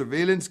network of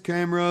surveillance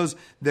cameras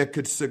that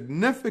could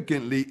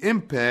significantly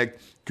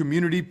impact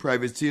community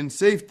privacy and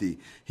safety.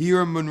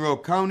 Here in Monroe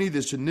County,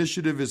 this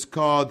initiative is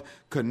called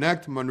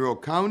Connect Monroe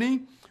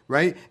County,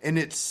 right? And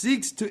it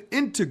seeks to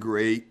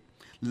integrate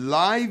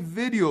live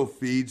video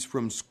feeds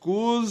from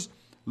schools,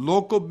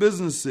 local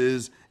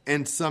businesses,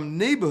 and some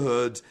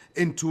neighborhoods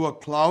into a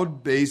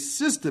cloud-based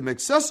system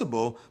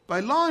accessible by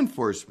law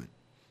enforcement,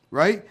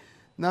 right?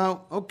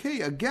 Now,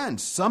 okay, again,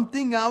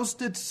 something else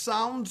that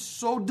sounds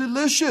so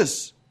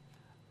delicious.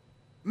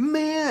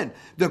 Man,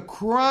 the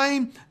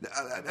crime,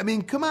 I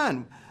mean, come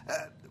on.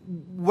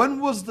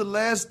 When was the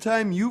last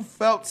time you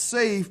felt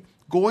safe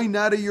going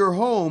out of your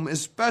home,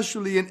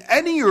 especially in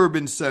any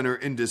urban center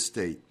in this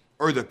state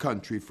or the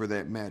country for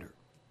that matter?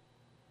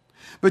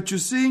 But you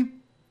see,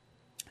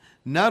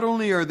 not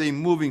only are they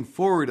moving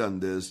forward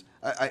on this,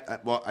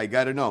 I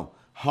got to know,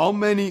 how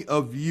many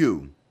of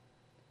you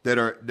that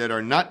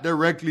are not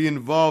directly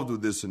involved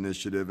with this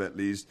initiative, at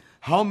least,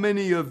 how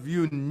many of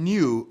you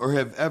knew or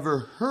have ever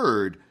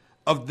heard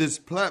of this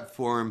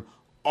platform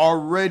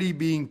already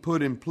being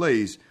put in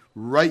place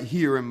right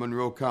here in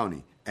Monroe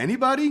County?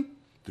 Anybody?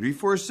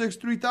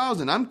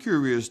 346-3000. I'm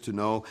curious to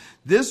know.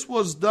 This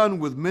was done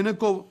with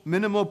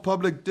minimal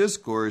public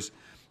discourse.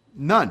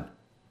 None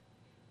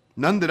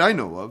that I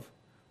know of.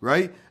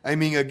 Right? I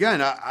mean,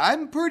 again,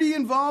 I'm pretty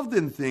involved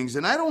in things,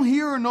 and I don't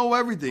hear or know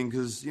everything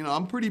because,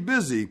 I'm pretty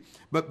busy.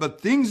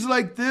 But things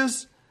like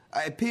this,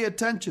 I pay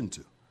attention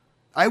to.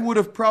 I would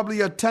have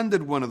probably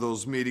attended one of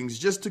those meetings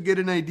just to get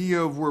an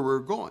idea of where we're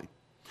going.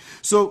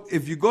 So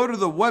if you go to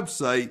the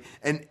website,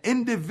 an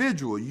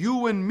individual,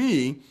 you and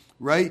me,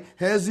 right,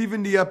 has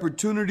even the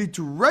opportunity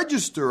to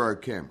register our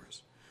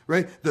cameras,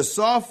 right? The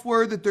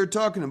software that they're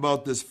talking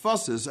about, this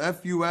FUSUS,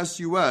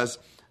 F-U-S-U-S,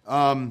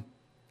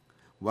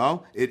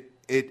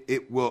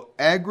 it will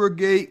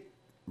aggregate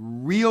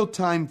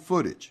real-time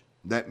footage,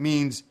 that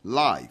means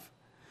live,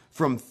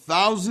 from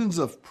thousands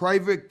of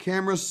private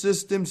camera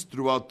systems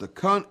throughout the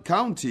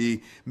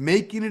county,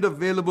 making it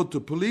available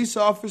to police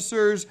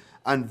officers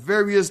on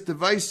various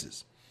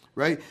devices,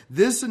 right?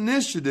 This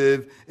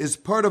initiative is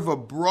part of a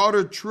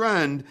broader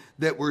trend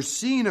that we're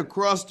seeing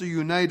across the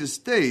United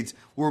States,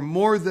 where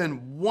more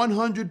than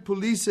 100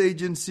 police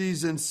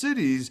agencies and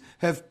cities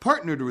have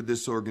partnered with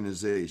this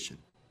organization,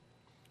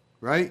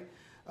 right?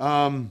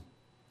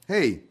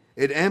 It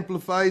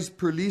amplifies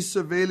police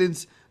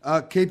surveillance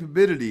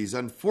capabilities.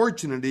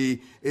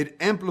 Unfortunately, it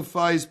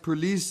amplifies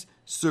police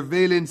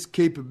surveillance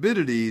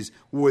capabilities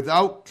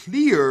without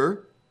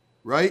clear,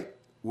 right?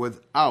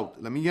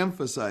 Without, let me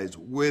emphasize,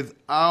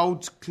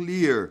 without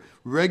clear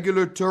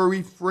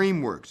regulatory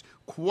frameworks,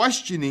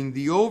 questioning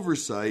the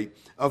oversight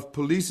of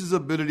police's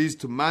abilities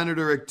to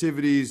monitor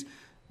activities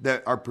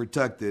that are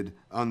protected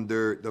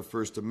under the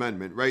First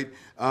Amendment, right?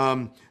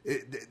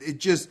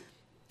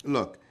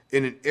 Look,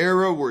 in an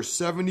era where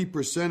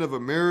 70% of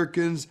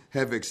Americans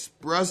have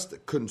expressed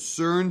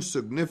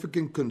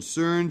significant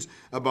concerns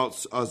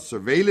about a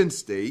surveillance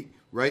state,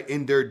 right,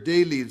 in their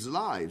daily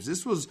lives.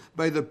 This was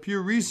by the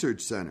Pew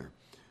Research Center,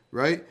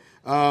 right?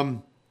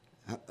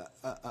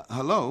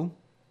 Hello?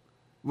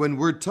 When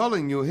we're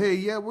telling you, hey,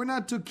 yeah, we're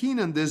not too keen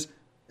on this,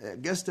 I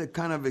guess that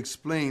kind of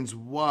explains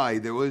why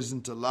there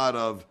isn't a lot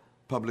of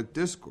public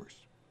discourse.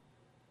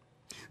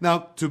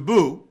 Now, to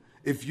boot,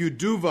 if you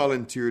do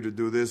volunteer to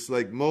do this,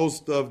 like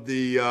most of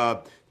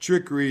the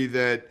trickery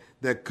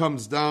that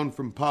comes down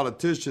from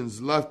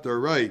politicians left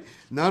or right,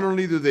 not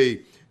only do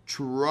they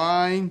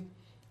trying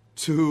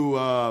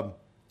to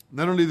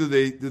not only do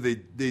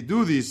they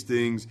do these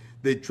things,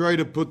 they try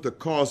to put the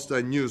cost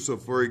on you. So,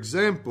 for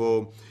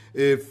example,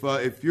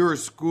 if you're a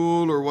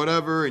school or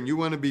whatever and you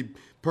want to be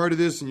part of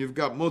this and you've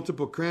got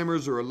multiple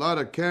cameras or a lot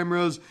of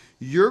cameras,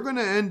 you're going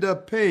to end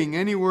up paying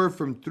anywhere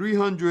from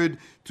 $300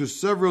 to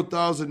several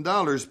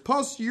 $1,000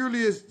 plus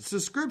yearly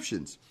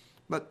subscriptions.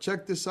 But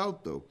check this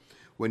out, though.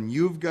 When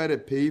you've got to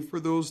pay for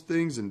those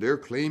things and they're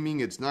claiming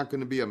it's not going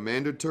to be a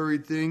mandatory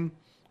thing,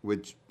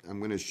 which I'm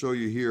going to show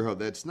you here how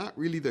that's not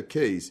really the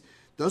case,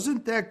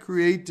 doesn't that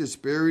create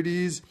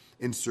disparities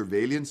in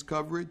surveillance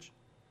coverage?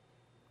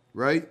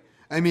 Right?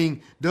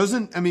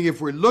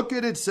 If we look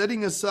at it,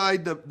 setting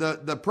aside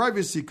the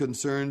privacy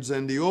concerns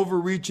and the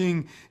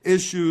overreaching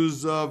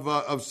issues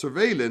of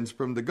surveillance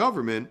from the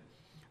government,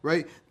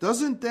 right?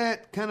 Doesn't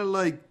that kind of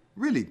like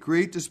really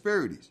create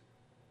disparities?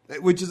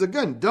 Which is,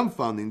 again,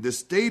 dumbfounding. The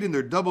state and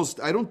their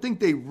I don't think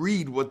they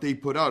read what they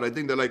put out. I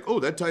think they're like, oh,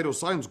 that title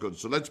sounds good,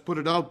 so let's put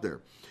it out there,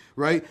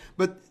 right?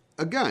 But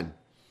again,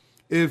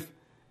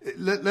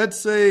 let's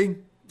say,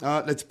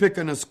 let's pick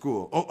on a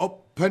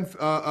school.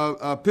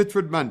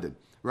 Pittsford Mendon.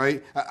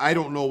 Right? I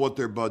don't know what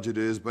their budget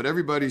is, but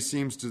everybody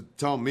seems to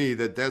tell me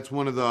that that's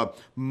one of the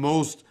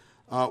most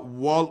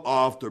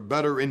well-off or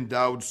better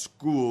endowed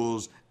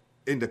schools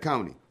in the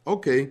county.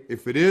 Okay,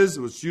 if it is,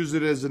 let's use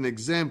it as an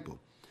example.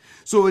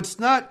 So it's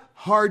not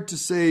hard to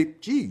say,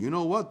 gee, you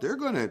know what? They're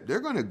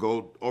gonna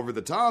go over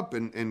the top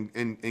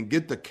and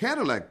get the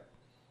Cadillac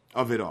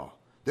of it all.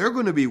 They're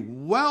going to be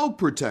well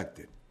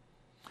protected.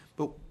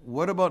 But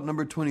what about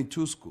number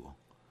 22 school?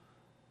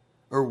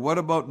 Or what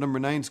about number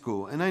 9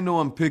 school? And I know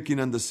I'm picking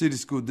on the city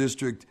school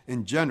district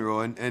in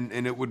general, and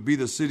it would be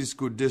the city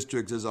school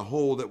districts as a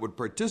whole that would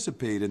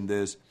participate in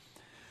this.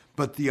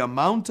 But the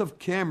amount of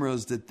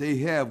cameras that they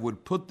have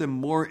would put them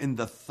more in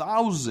the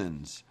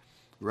thousands,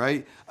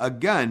 right?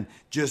 Again,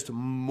 just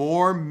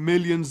more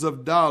millions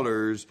of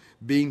dollars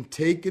being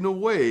taken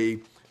away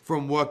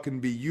from what can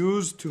be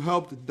used to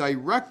help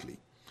directly.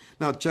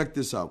 Now, check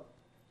this out.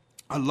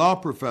 A law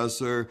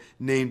professor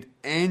named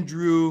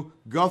Andrew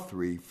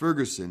Guthrie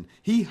Ferguson,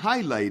 he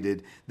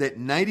highlighted that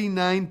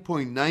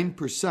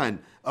 99.9%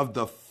 of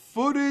the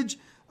footage,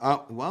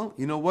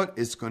 you know what?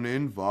 It's going to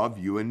involve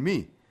you and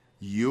me.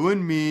 You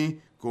and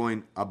me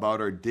going about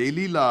our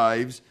daily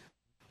lives,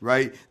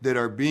 right, that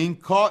are being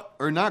caught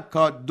or not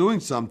caught doing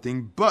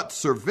something, but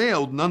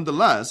surveilled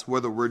nonetheless,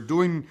 whether we're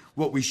doing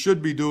what we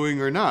should be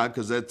doing or not,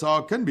 because that's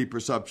all can be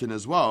perception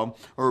as well,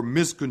 or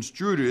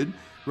misconstrued,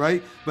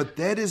 right? But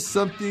that is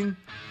something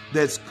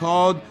that's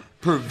called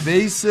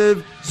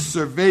pervasive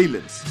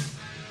surveillance.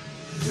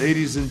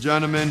 Ladies and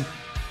gentlemen,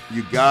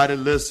 you got to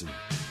listen.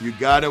 You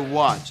got to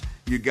watch.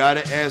 You got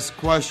to ask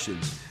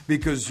questions.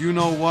 Because you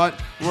know what?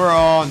 We're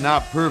all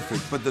not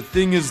perfect. But the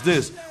thing is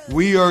this.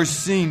 We are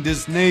seeing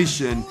this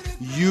nation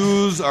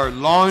use our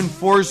law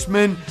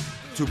enforcement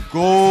to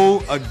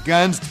go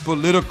against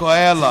political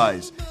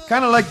allies.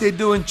 Kind of like they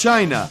do in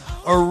China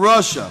or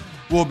Russia.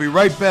 We'll be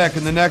right back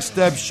in the Next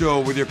Step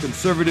Show with your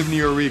conservative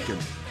Nuyorican.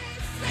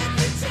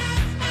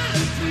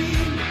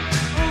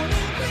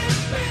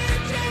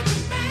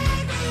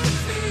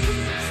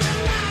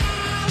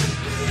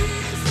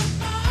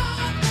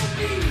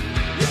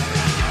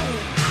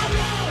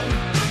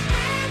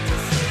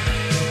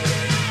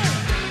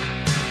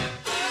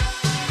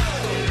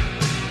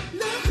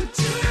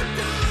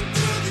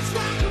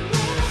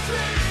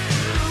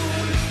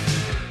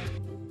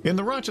 In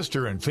the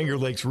Rochester and Finger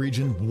Lakes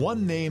region,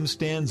 one name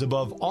stands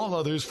above all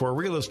others for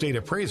real estate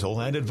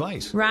appraisal and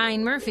advice.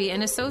 Ryan Murphy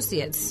and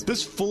Associates.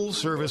 This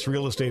full-service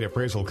real estate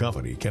appraisal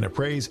company can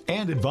appraise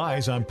and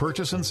advise on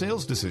purchase and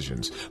sales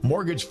decisions,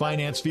 mortgage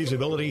finance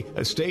feasibility,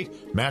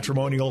 estate,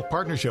 matrimonial,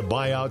 partnership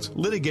buyouts,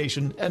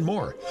 litigation, and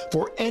more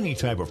for any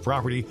type of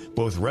property,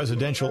 both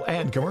residential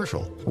and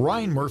commercial.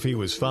 Ryan Murphy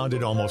was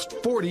founded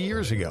almost 40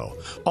 years ago.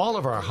 All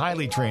of our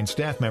highly trained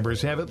staff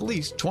members have at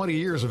least 20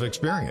 years of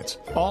experience.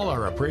 All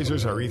our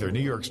appraisers are either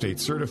New York State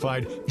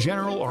certified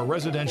general or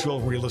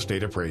residential real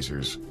estate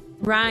appraisers.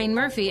 Ryan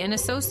Murphy and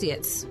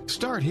Associates.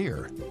 Start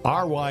here.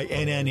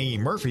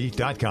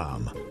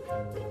 RYNNEMurphy.com.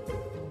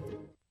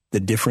 The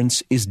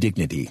difference is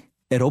dignity.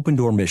 At Open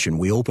Door Mission,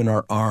 we open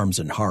our arms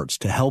and hearts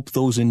to help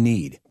those in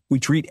need. We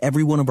treat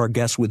every one of our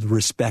guests with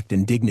respect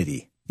and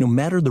dignity. No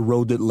matter the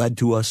road that led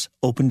to us,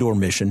 Open Door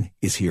Mission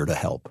is here to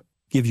help.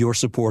 Give your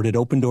support at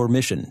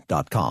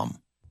opendoormission.com.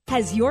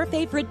 Has your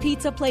favorite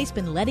pizza place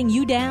been letting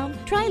you down?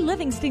 Try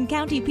Livingston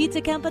County Pizza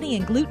Company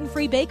and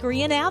Gluten-Free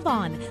Bakery in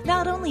Avon.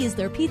 Not only is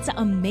their pizza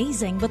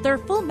amazing, but their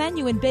full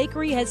menu and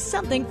bakery has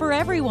something for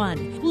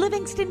everyone.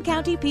 Livingston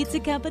County Pizza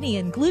Company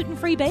and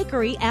Gluten-Free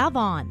Bakery,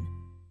 Avon.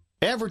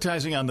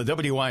 Advertising on the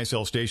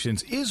WYSL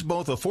stations is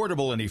both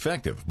affordable and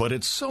effective, but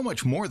it's so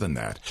much more than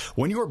that.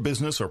 When your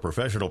business or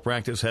professional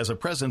practice has a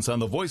presence on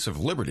the Voice of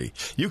Liberty,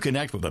 you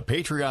connect with a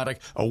patriotic,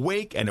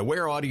 awake, and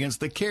aware audience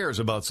that cares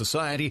about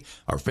society,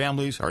 our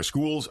families, our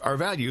schools, our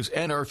values,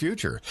 and our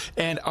future.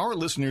 And our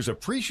listeners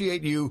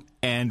appreciate you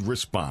and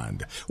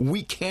respond.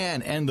 We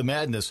can end the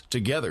madness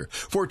together.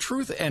 For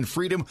truth and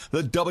freedom,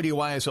 the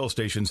WYSL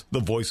stations, the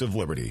Voice of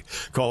Liberty.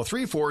 Call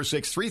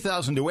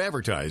 346-3000 to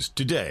advertise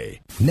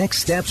today. Next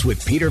Steps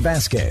with Peter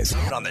Vasquez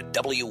on the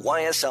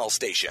WYSL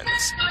stations.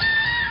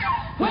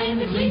 When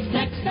it's least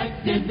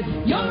expected,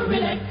 you're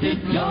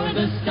elected, you're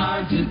the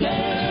star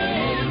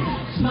today.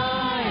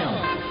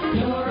 Smile,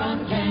 you're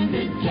on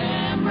candid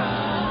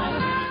camera.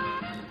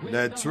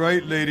 That's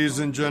right, ladies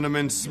and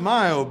gentlemen.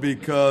 Smile,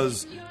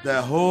 because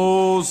that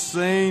whole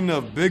saying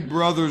of Big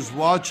Brother's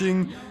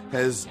watching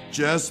has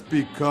just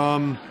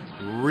become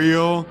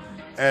real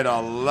at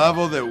a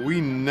level that we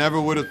never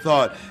would have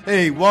thought.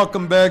 Hey,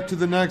 welcome back to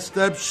the Next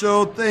Step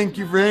Show. Thank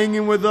you for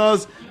hanging with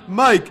us.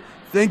 Mike,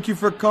 thank you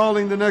for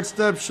calling the Next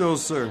Step Show,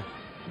 sir.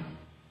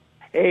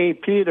 Hey,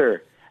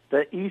 Peter,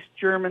 the East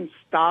German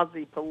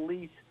Stasi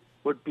police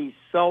would be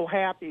so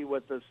happy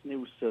with this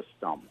new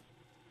system.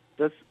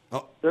 This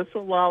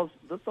allows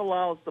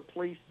the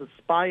police to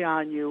spy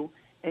on you,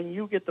 and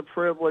you get the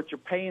privilege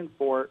of paying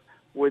for it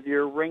with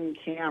your Ring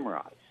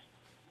cameras.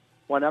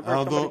 Whenever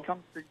somebody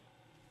comes to...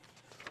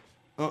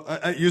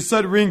 You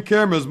said Ring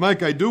cameras.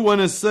 Mike, I do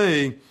want to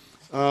say,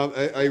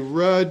 I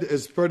read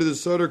as part of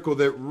this article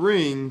that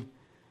Ring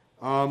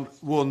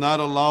will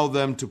not allow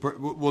them to,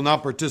 will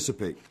not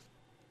participate.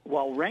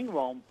 Well, Ring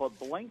won't, but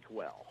Blink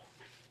will.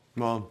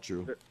 Well,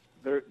 true.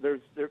 There's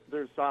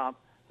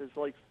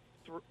like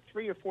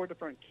 3 or 4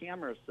 different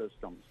camera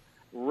systems.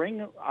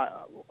 Ring,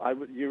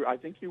 I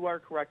think you are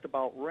correct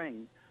about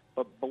Ring,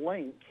 but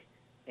Blink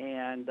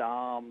and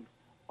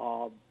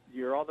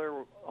your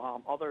other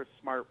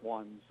smart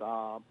ones.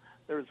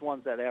 There's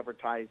ones that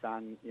advertise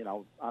on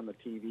the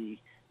TV,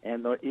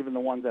 and even the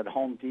ones at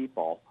Home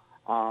Depot.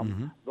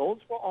 Those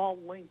will all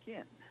link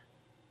in.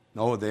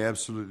 Oh, they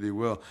absolutely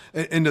will.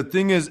 And the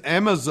thing is,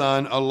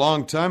 Amazon a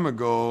long time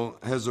ago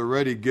has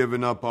already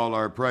given up all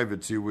our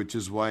privacy, which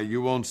is why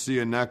you won't see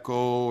an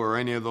Echo or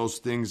any of those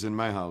things in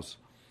my house.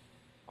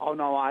 Oh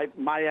no,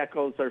 my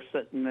Echoes are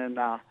sitting in.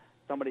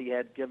 Somebody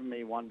had given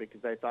me one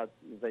because they thought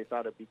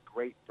it'd be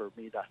great for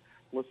me to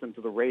listen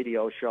to the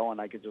radio show,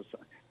 and I could just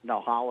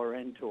holler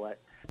into it.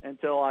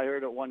 Until I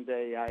heard it one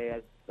day,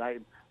 I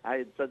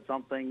had said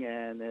something,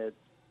 and it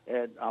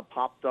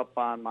popped up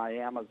on my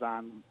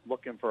Amazon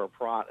looking for a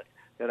product,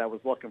 that I was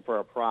looking for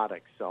a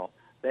product. So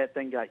that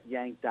thing got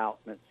yanked out,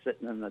 and it's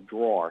sitting in the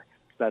drawer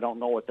because I don't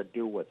know what to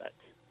do with it.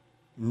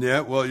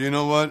 Yeah, well, you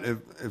know what?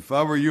 If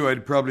I were you,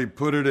 I'd probably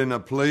put it in a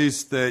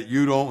place that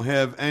you don't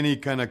have any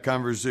kind of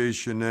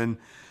conversation in.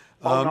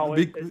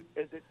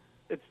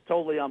 It's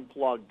totally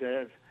unplugged.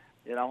 I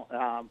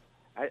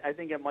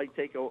think it might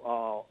take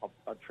a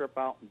trip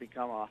out and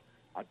become a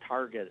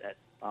target at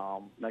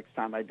next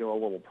time I do a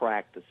little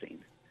practicing.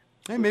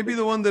 Hey, maybe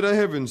the one that I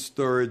have in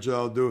storage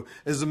I'll do.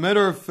 As a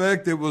matter of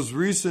fact, it was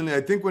recently,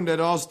 I think when that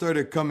all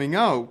started coming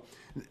out,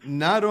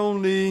 not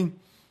only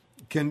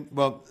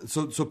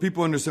so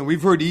people understand,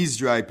 we've heard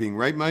eavesdropping,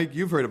 right, Mike?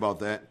 You've heard about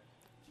that.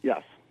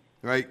 Yes.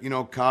 Right?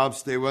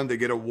 Cops, they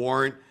get a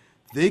warrant.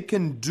 They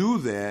can do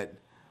that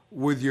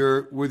with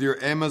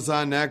your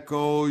Amazon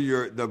Echo,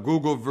 the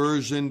Google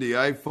version, the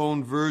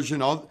iPhone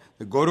version.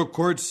 They go to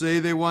court, say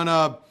they want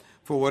to,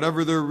 for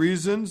whatever their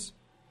reasons.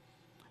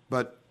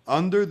 But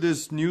under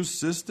this new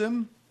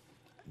system,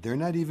 they're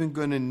not even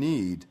going to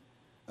need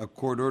a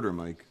court order,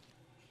 Mike.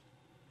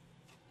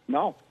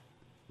 No.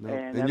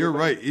 And you're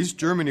right. East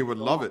Germany would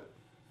love it.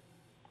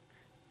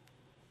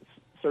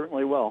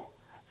 Certainly will.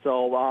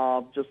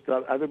 So just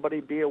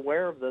everybody be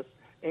aware of this.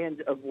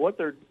 And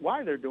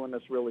why they're doing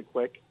this really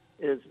quick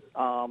is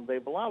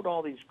they've allowed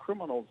all these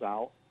criminals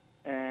out,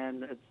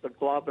 and it's the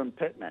glove and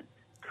Pittman.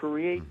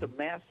 Create the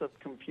massive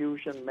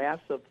confusion,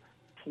 massive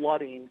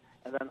flooding,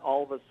 and then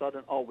all of a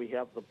sudden, we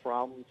have the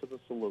problem to the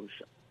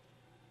solution.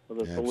 Or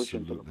the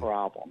solution to the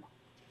problem.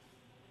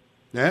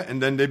 Yeah,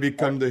 and then they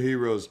become the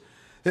heroes.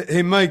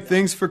 Hey, Mike,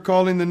 thanks for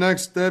calling the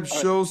Next Step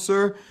Show,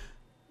 sir.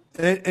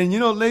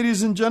 And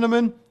ladies and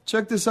gentlemen,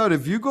 check this out.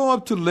 If you go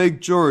up to Lake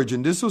George,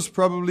 and this was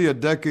probably a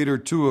decade or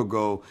two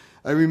ago,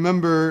 I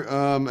remember,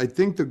 I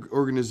think the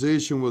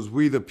organization was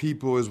We the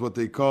People is what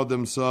they called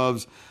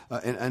themselves.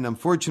 And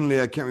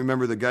unfortunately, I can't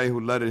remember the guy who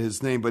led it,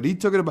 his name, but he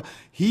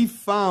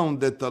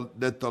found that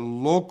the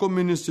local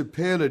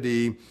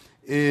municipality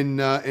in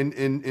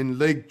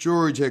Lake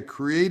George had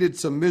created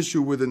some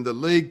issue within the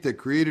lake that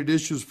created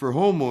issues for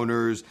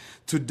homeowners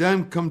to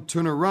then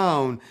turn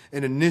around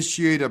and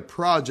initiate a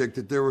project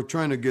that they were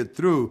trying to get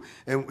through.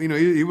 And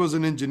he was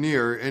an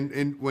engineer,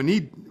 and when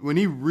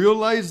he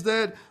realized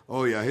that,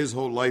 his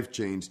whole life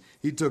changed.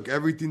 He took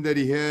everything that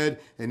he had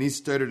and he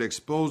started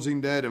exposing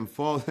that and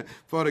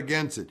fought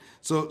against it.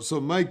 So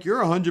Mike,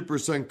 you're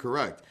 100%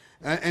 correct.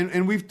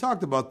 And we've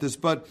talked about this,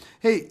 but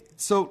hey,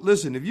 so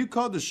listen, if you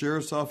called the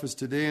sheriff's office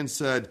today and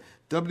said,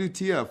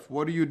 WTF,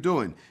 what are you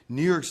doing?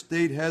 New York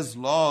State has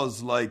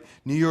laws like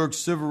New York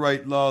Civil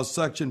Rights Law,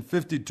 Section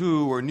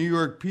 52, or New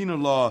York Penal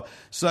Law,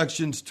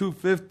 Sections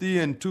 250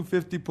 and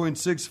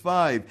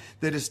 250.65,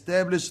 that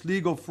establish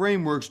legal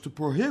frameworks to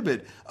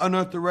prohibit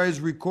unauthorized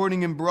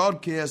recording and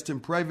broadcast in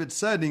private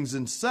settings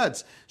and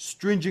sets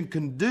stringent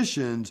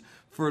conditions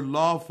for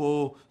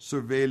lawful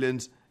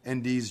surveillance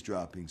and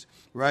eavesdroppings,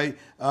 right?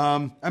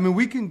 I mean,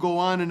 we can go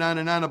on and on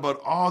and on about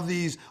all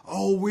these,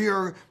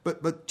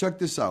 but check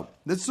this out.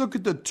 Let's look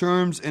at the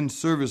terms and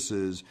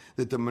services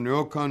that the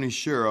Monroe County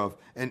Sheriff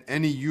and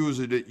any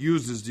user that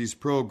uses these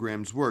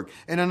programs work.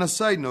 And on a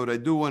side note, I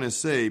do want to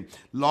say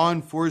law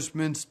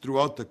enforcement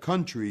throughout the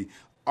country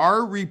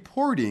are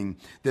reporting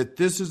that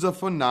this is a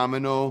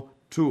phenomenal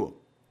tool.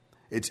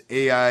 It's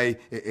AI,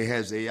 it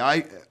has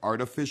AI,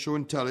 artificial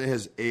intelligence, it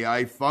has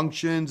AI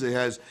functions, it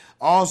has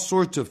all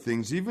sorts of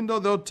things, even though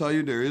they'll tell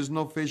you there is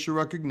no facial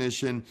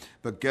recognition.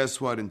 But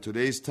guess what? In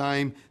today's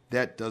time,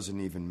 that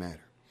doesn't even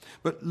matter.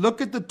 But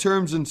look at the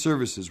terms and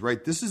services,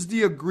 right? This is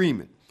the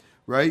agreement,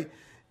 right?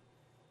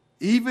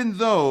 Even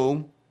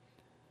though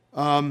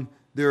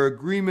their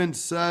agreement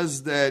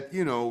says that,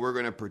 we're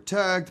going to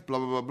protect, blah,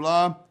 blah, blah,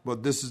 blah,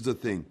 but this is the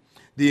thing.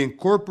 The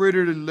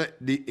incorporated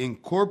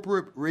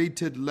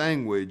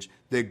language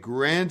that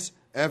grants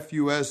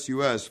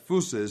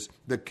FUSUS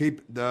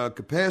the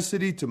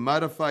capacity to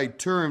modify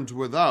terms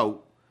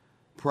without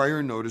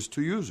prior notice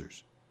to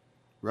users,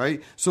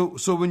 right? So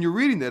when you're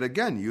reading that,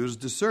 again, use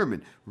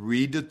discernment.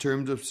 Read the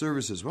terms of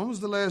services. When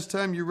was the last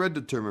time you read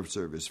the term of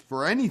service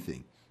for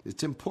anything?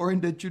 It's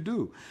important that you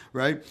do,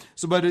 right?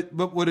 So,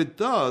 but what it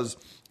does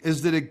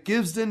is that it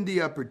gives them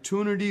the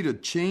opportunity to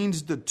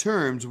change the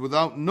terms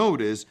without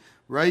notice,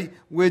 right?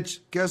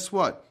 Which, guess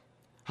what?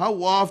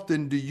 How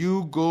often do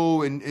you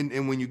go and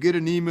when you get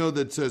an email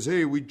that says,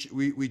 hey,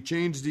 we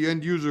changed the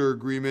end user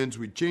agreements,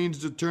 we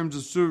changed the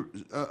terms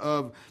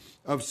of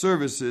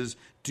services,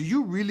 do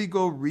you really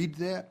go read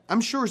that?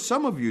 I'm sure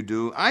some of you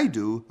do. I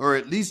do, or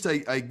at least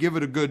I give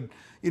it a good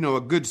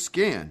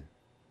scan.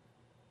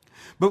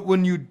 But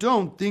when you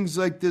don't, things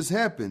like this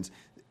happens.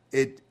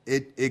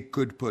 It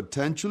could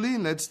potentially,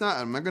 and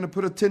I'm not going to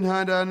put a tin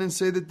hat on and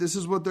say that this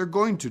is what they're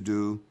going to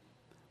do.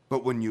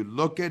 But when you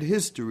look at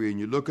history and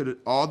you look at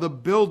all the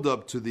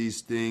buildup to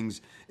these things,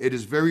 it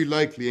is very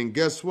likely, and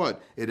guess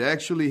what? It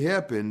actually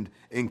happened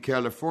in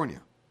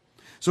California.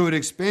 So it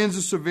expands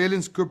the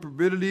surveillance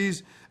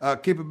capabilities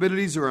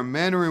or a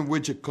manner in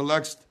which it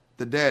collects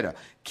the data.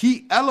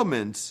 Key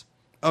elements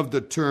of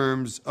the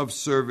terms of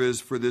service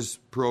for this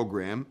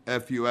program,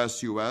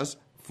 FUSUS,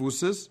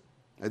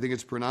 I think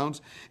it's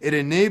pronounced, it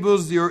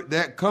enables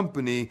that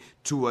company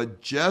to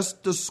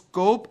adjust the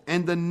scope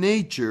and the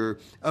nature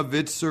of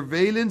its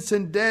surveillance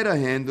and data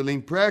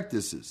handling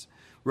practices,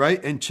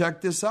 right? And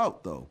check this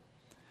out, though.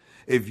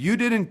 If you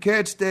didn't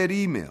catch that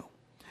email,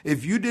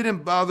 if you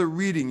didn't bother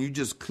reading, you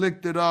just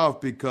clicked it off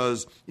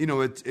because,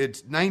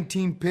 it's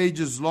 19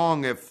 pages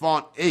long at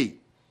font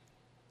 8,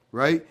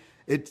 right?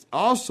 It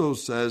also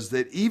says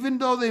that even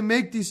though they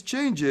make these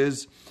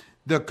changes,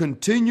 the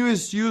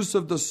continuous use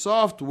of the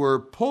software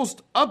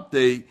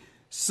post-update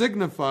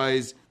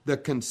signifies the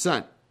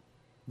consent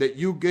that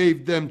you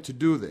gave them to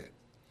do that.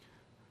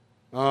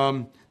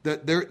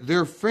 That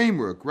their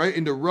framework, right,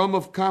 in the realm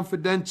of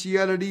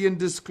confidentiality and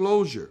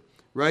disclosure,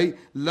 right,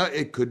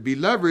 it could be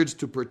leveraged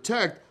to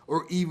protect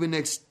or even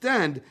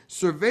extend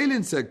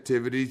surveillance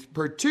activities,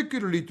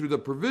 particularly through the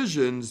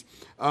provisions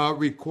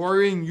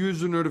requiring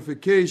user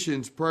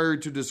notifications prior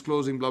to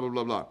disclosing blah, blah,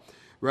 blah, blah.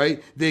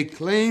 Right? They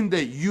claim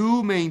that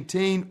you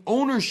maintain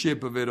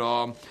ownership of it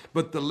all,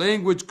 but the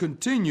language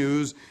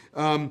continues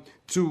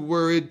to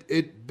where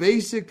it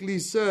basically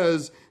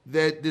says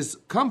that this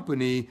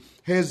company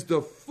has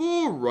the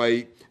full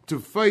right to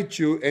fight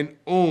you and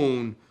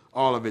own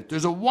all of it.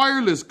 There's a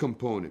wireless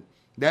component.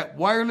 That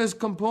wireless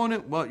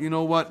component, well, you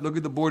know what? Look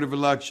at the Board of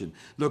Election.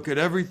 Look at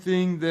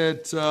everything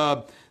that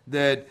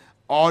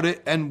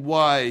Audit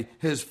NY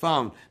has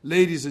found.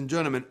 Ladies and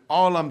gentlemen,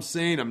 all I'm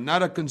saying, I'm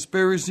not a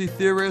conspiracy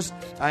theorist.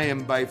 I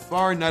am by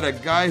far not a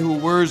guy who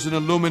wears an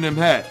aluminum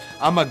hat.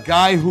 I'm a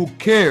guy who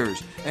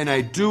cares. And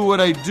I do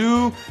what I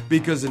do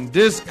because in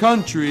this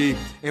country,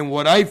 and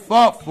what I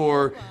fought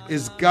for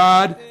is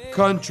God,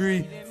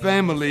 country,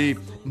 family,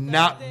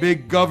 not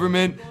big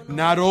government,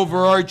 not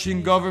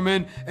overarching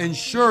government, and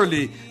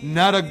surely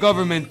not a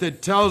government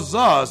that tells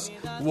us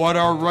what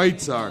our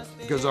rights are.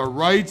 Because our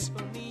rights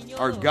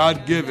are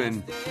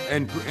God-given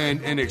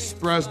and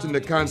expressed in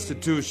the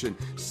Constitution.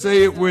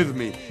 Say it with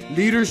me.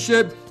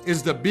 Leadership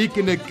is the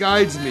beacon that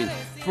guides me,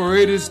 for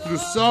it is through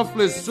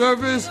selfless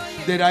service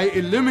that I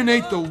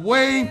illuminate the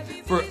way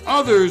for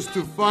others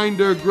to find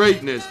their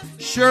greatness.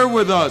 Share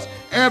with us.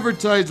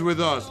 Advertise with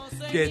us.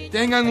 Que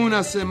tengan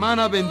una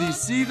semana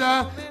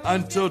bendecida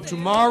until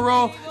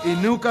tomorrow. Y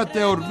nunca te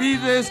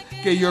olvides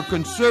que your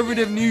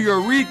conservative New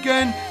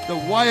Yorker, the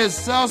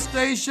YSL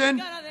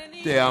station,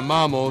 te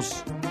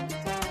amamos.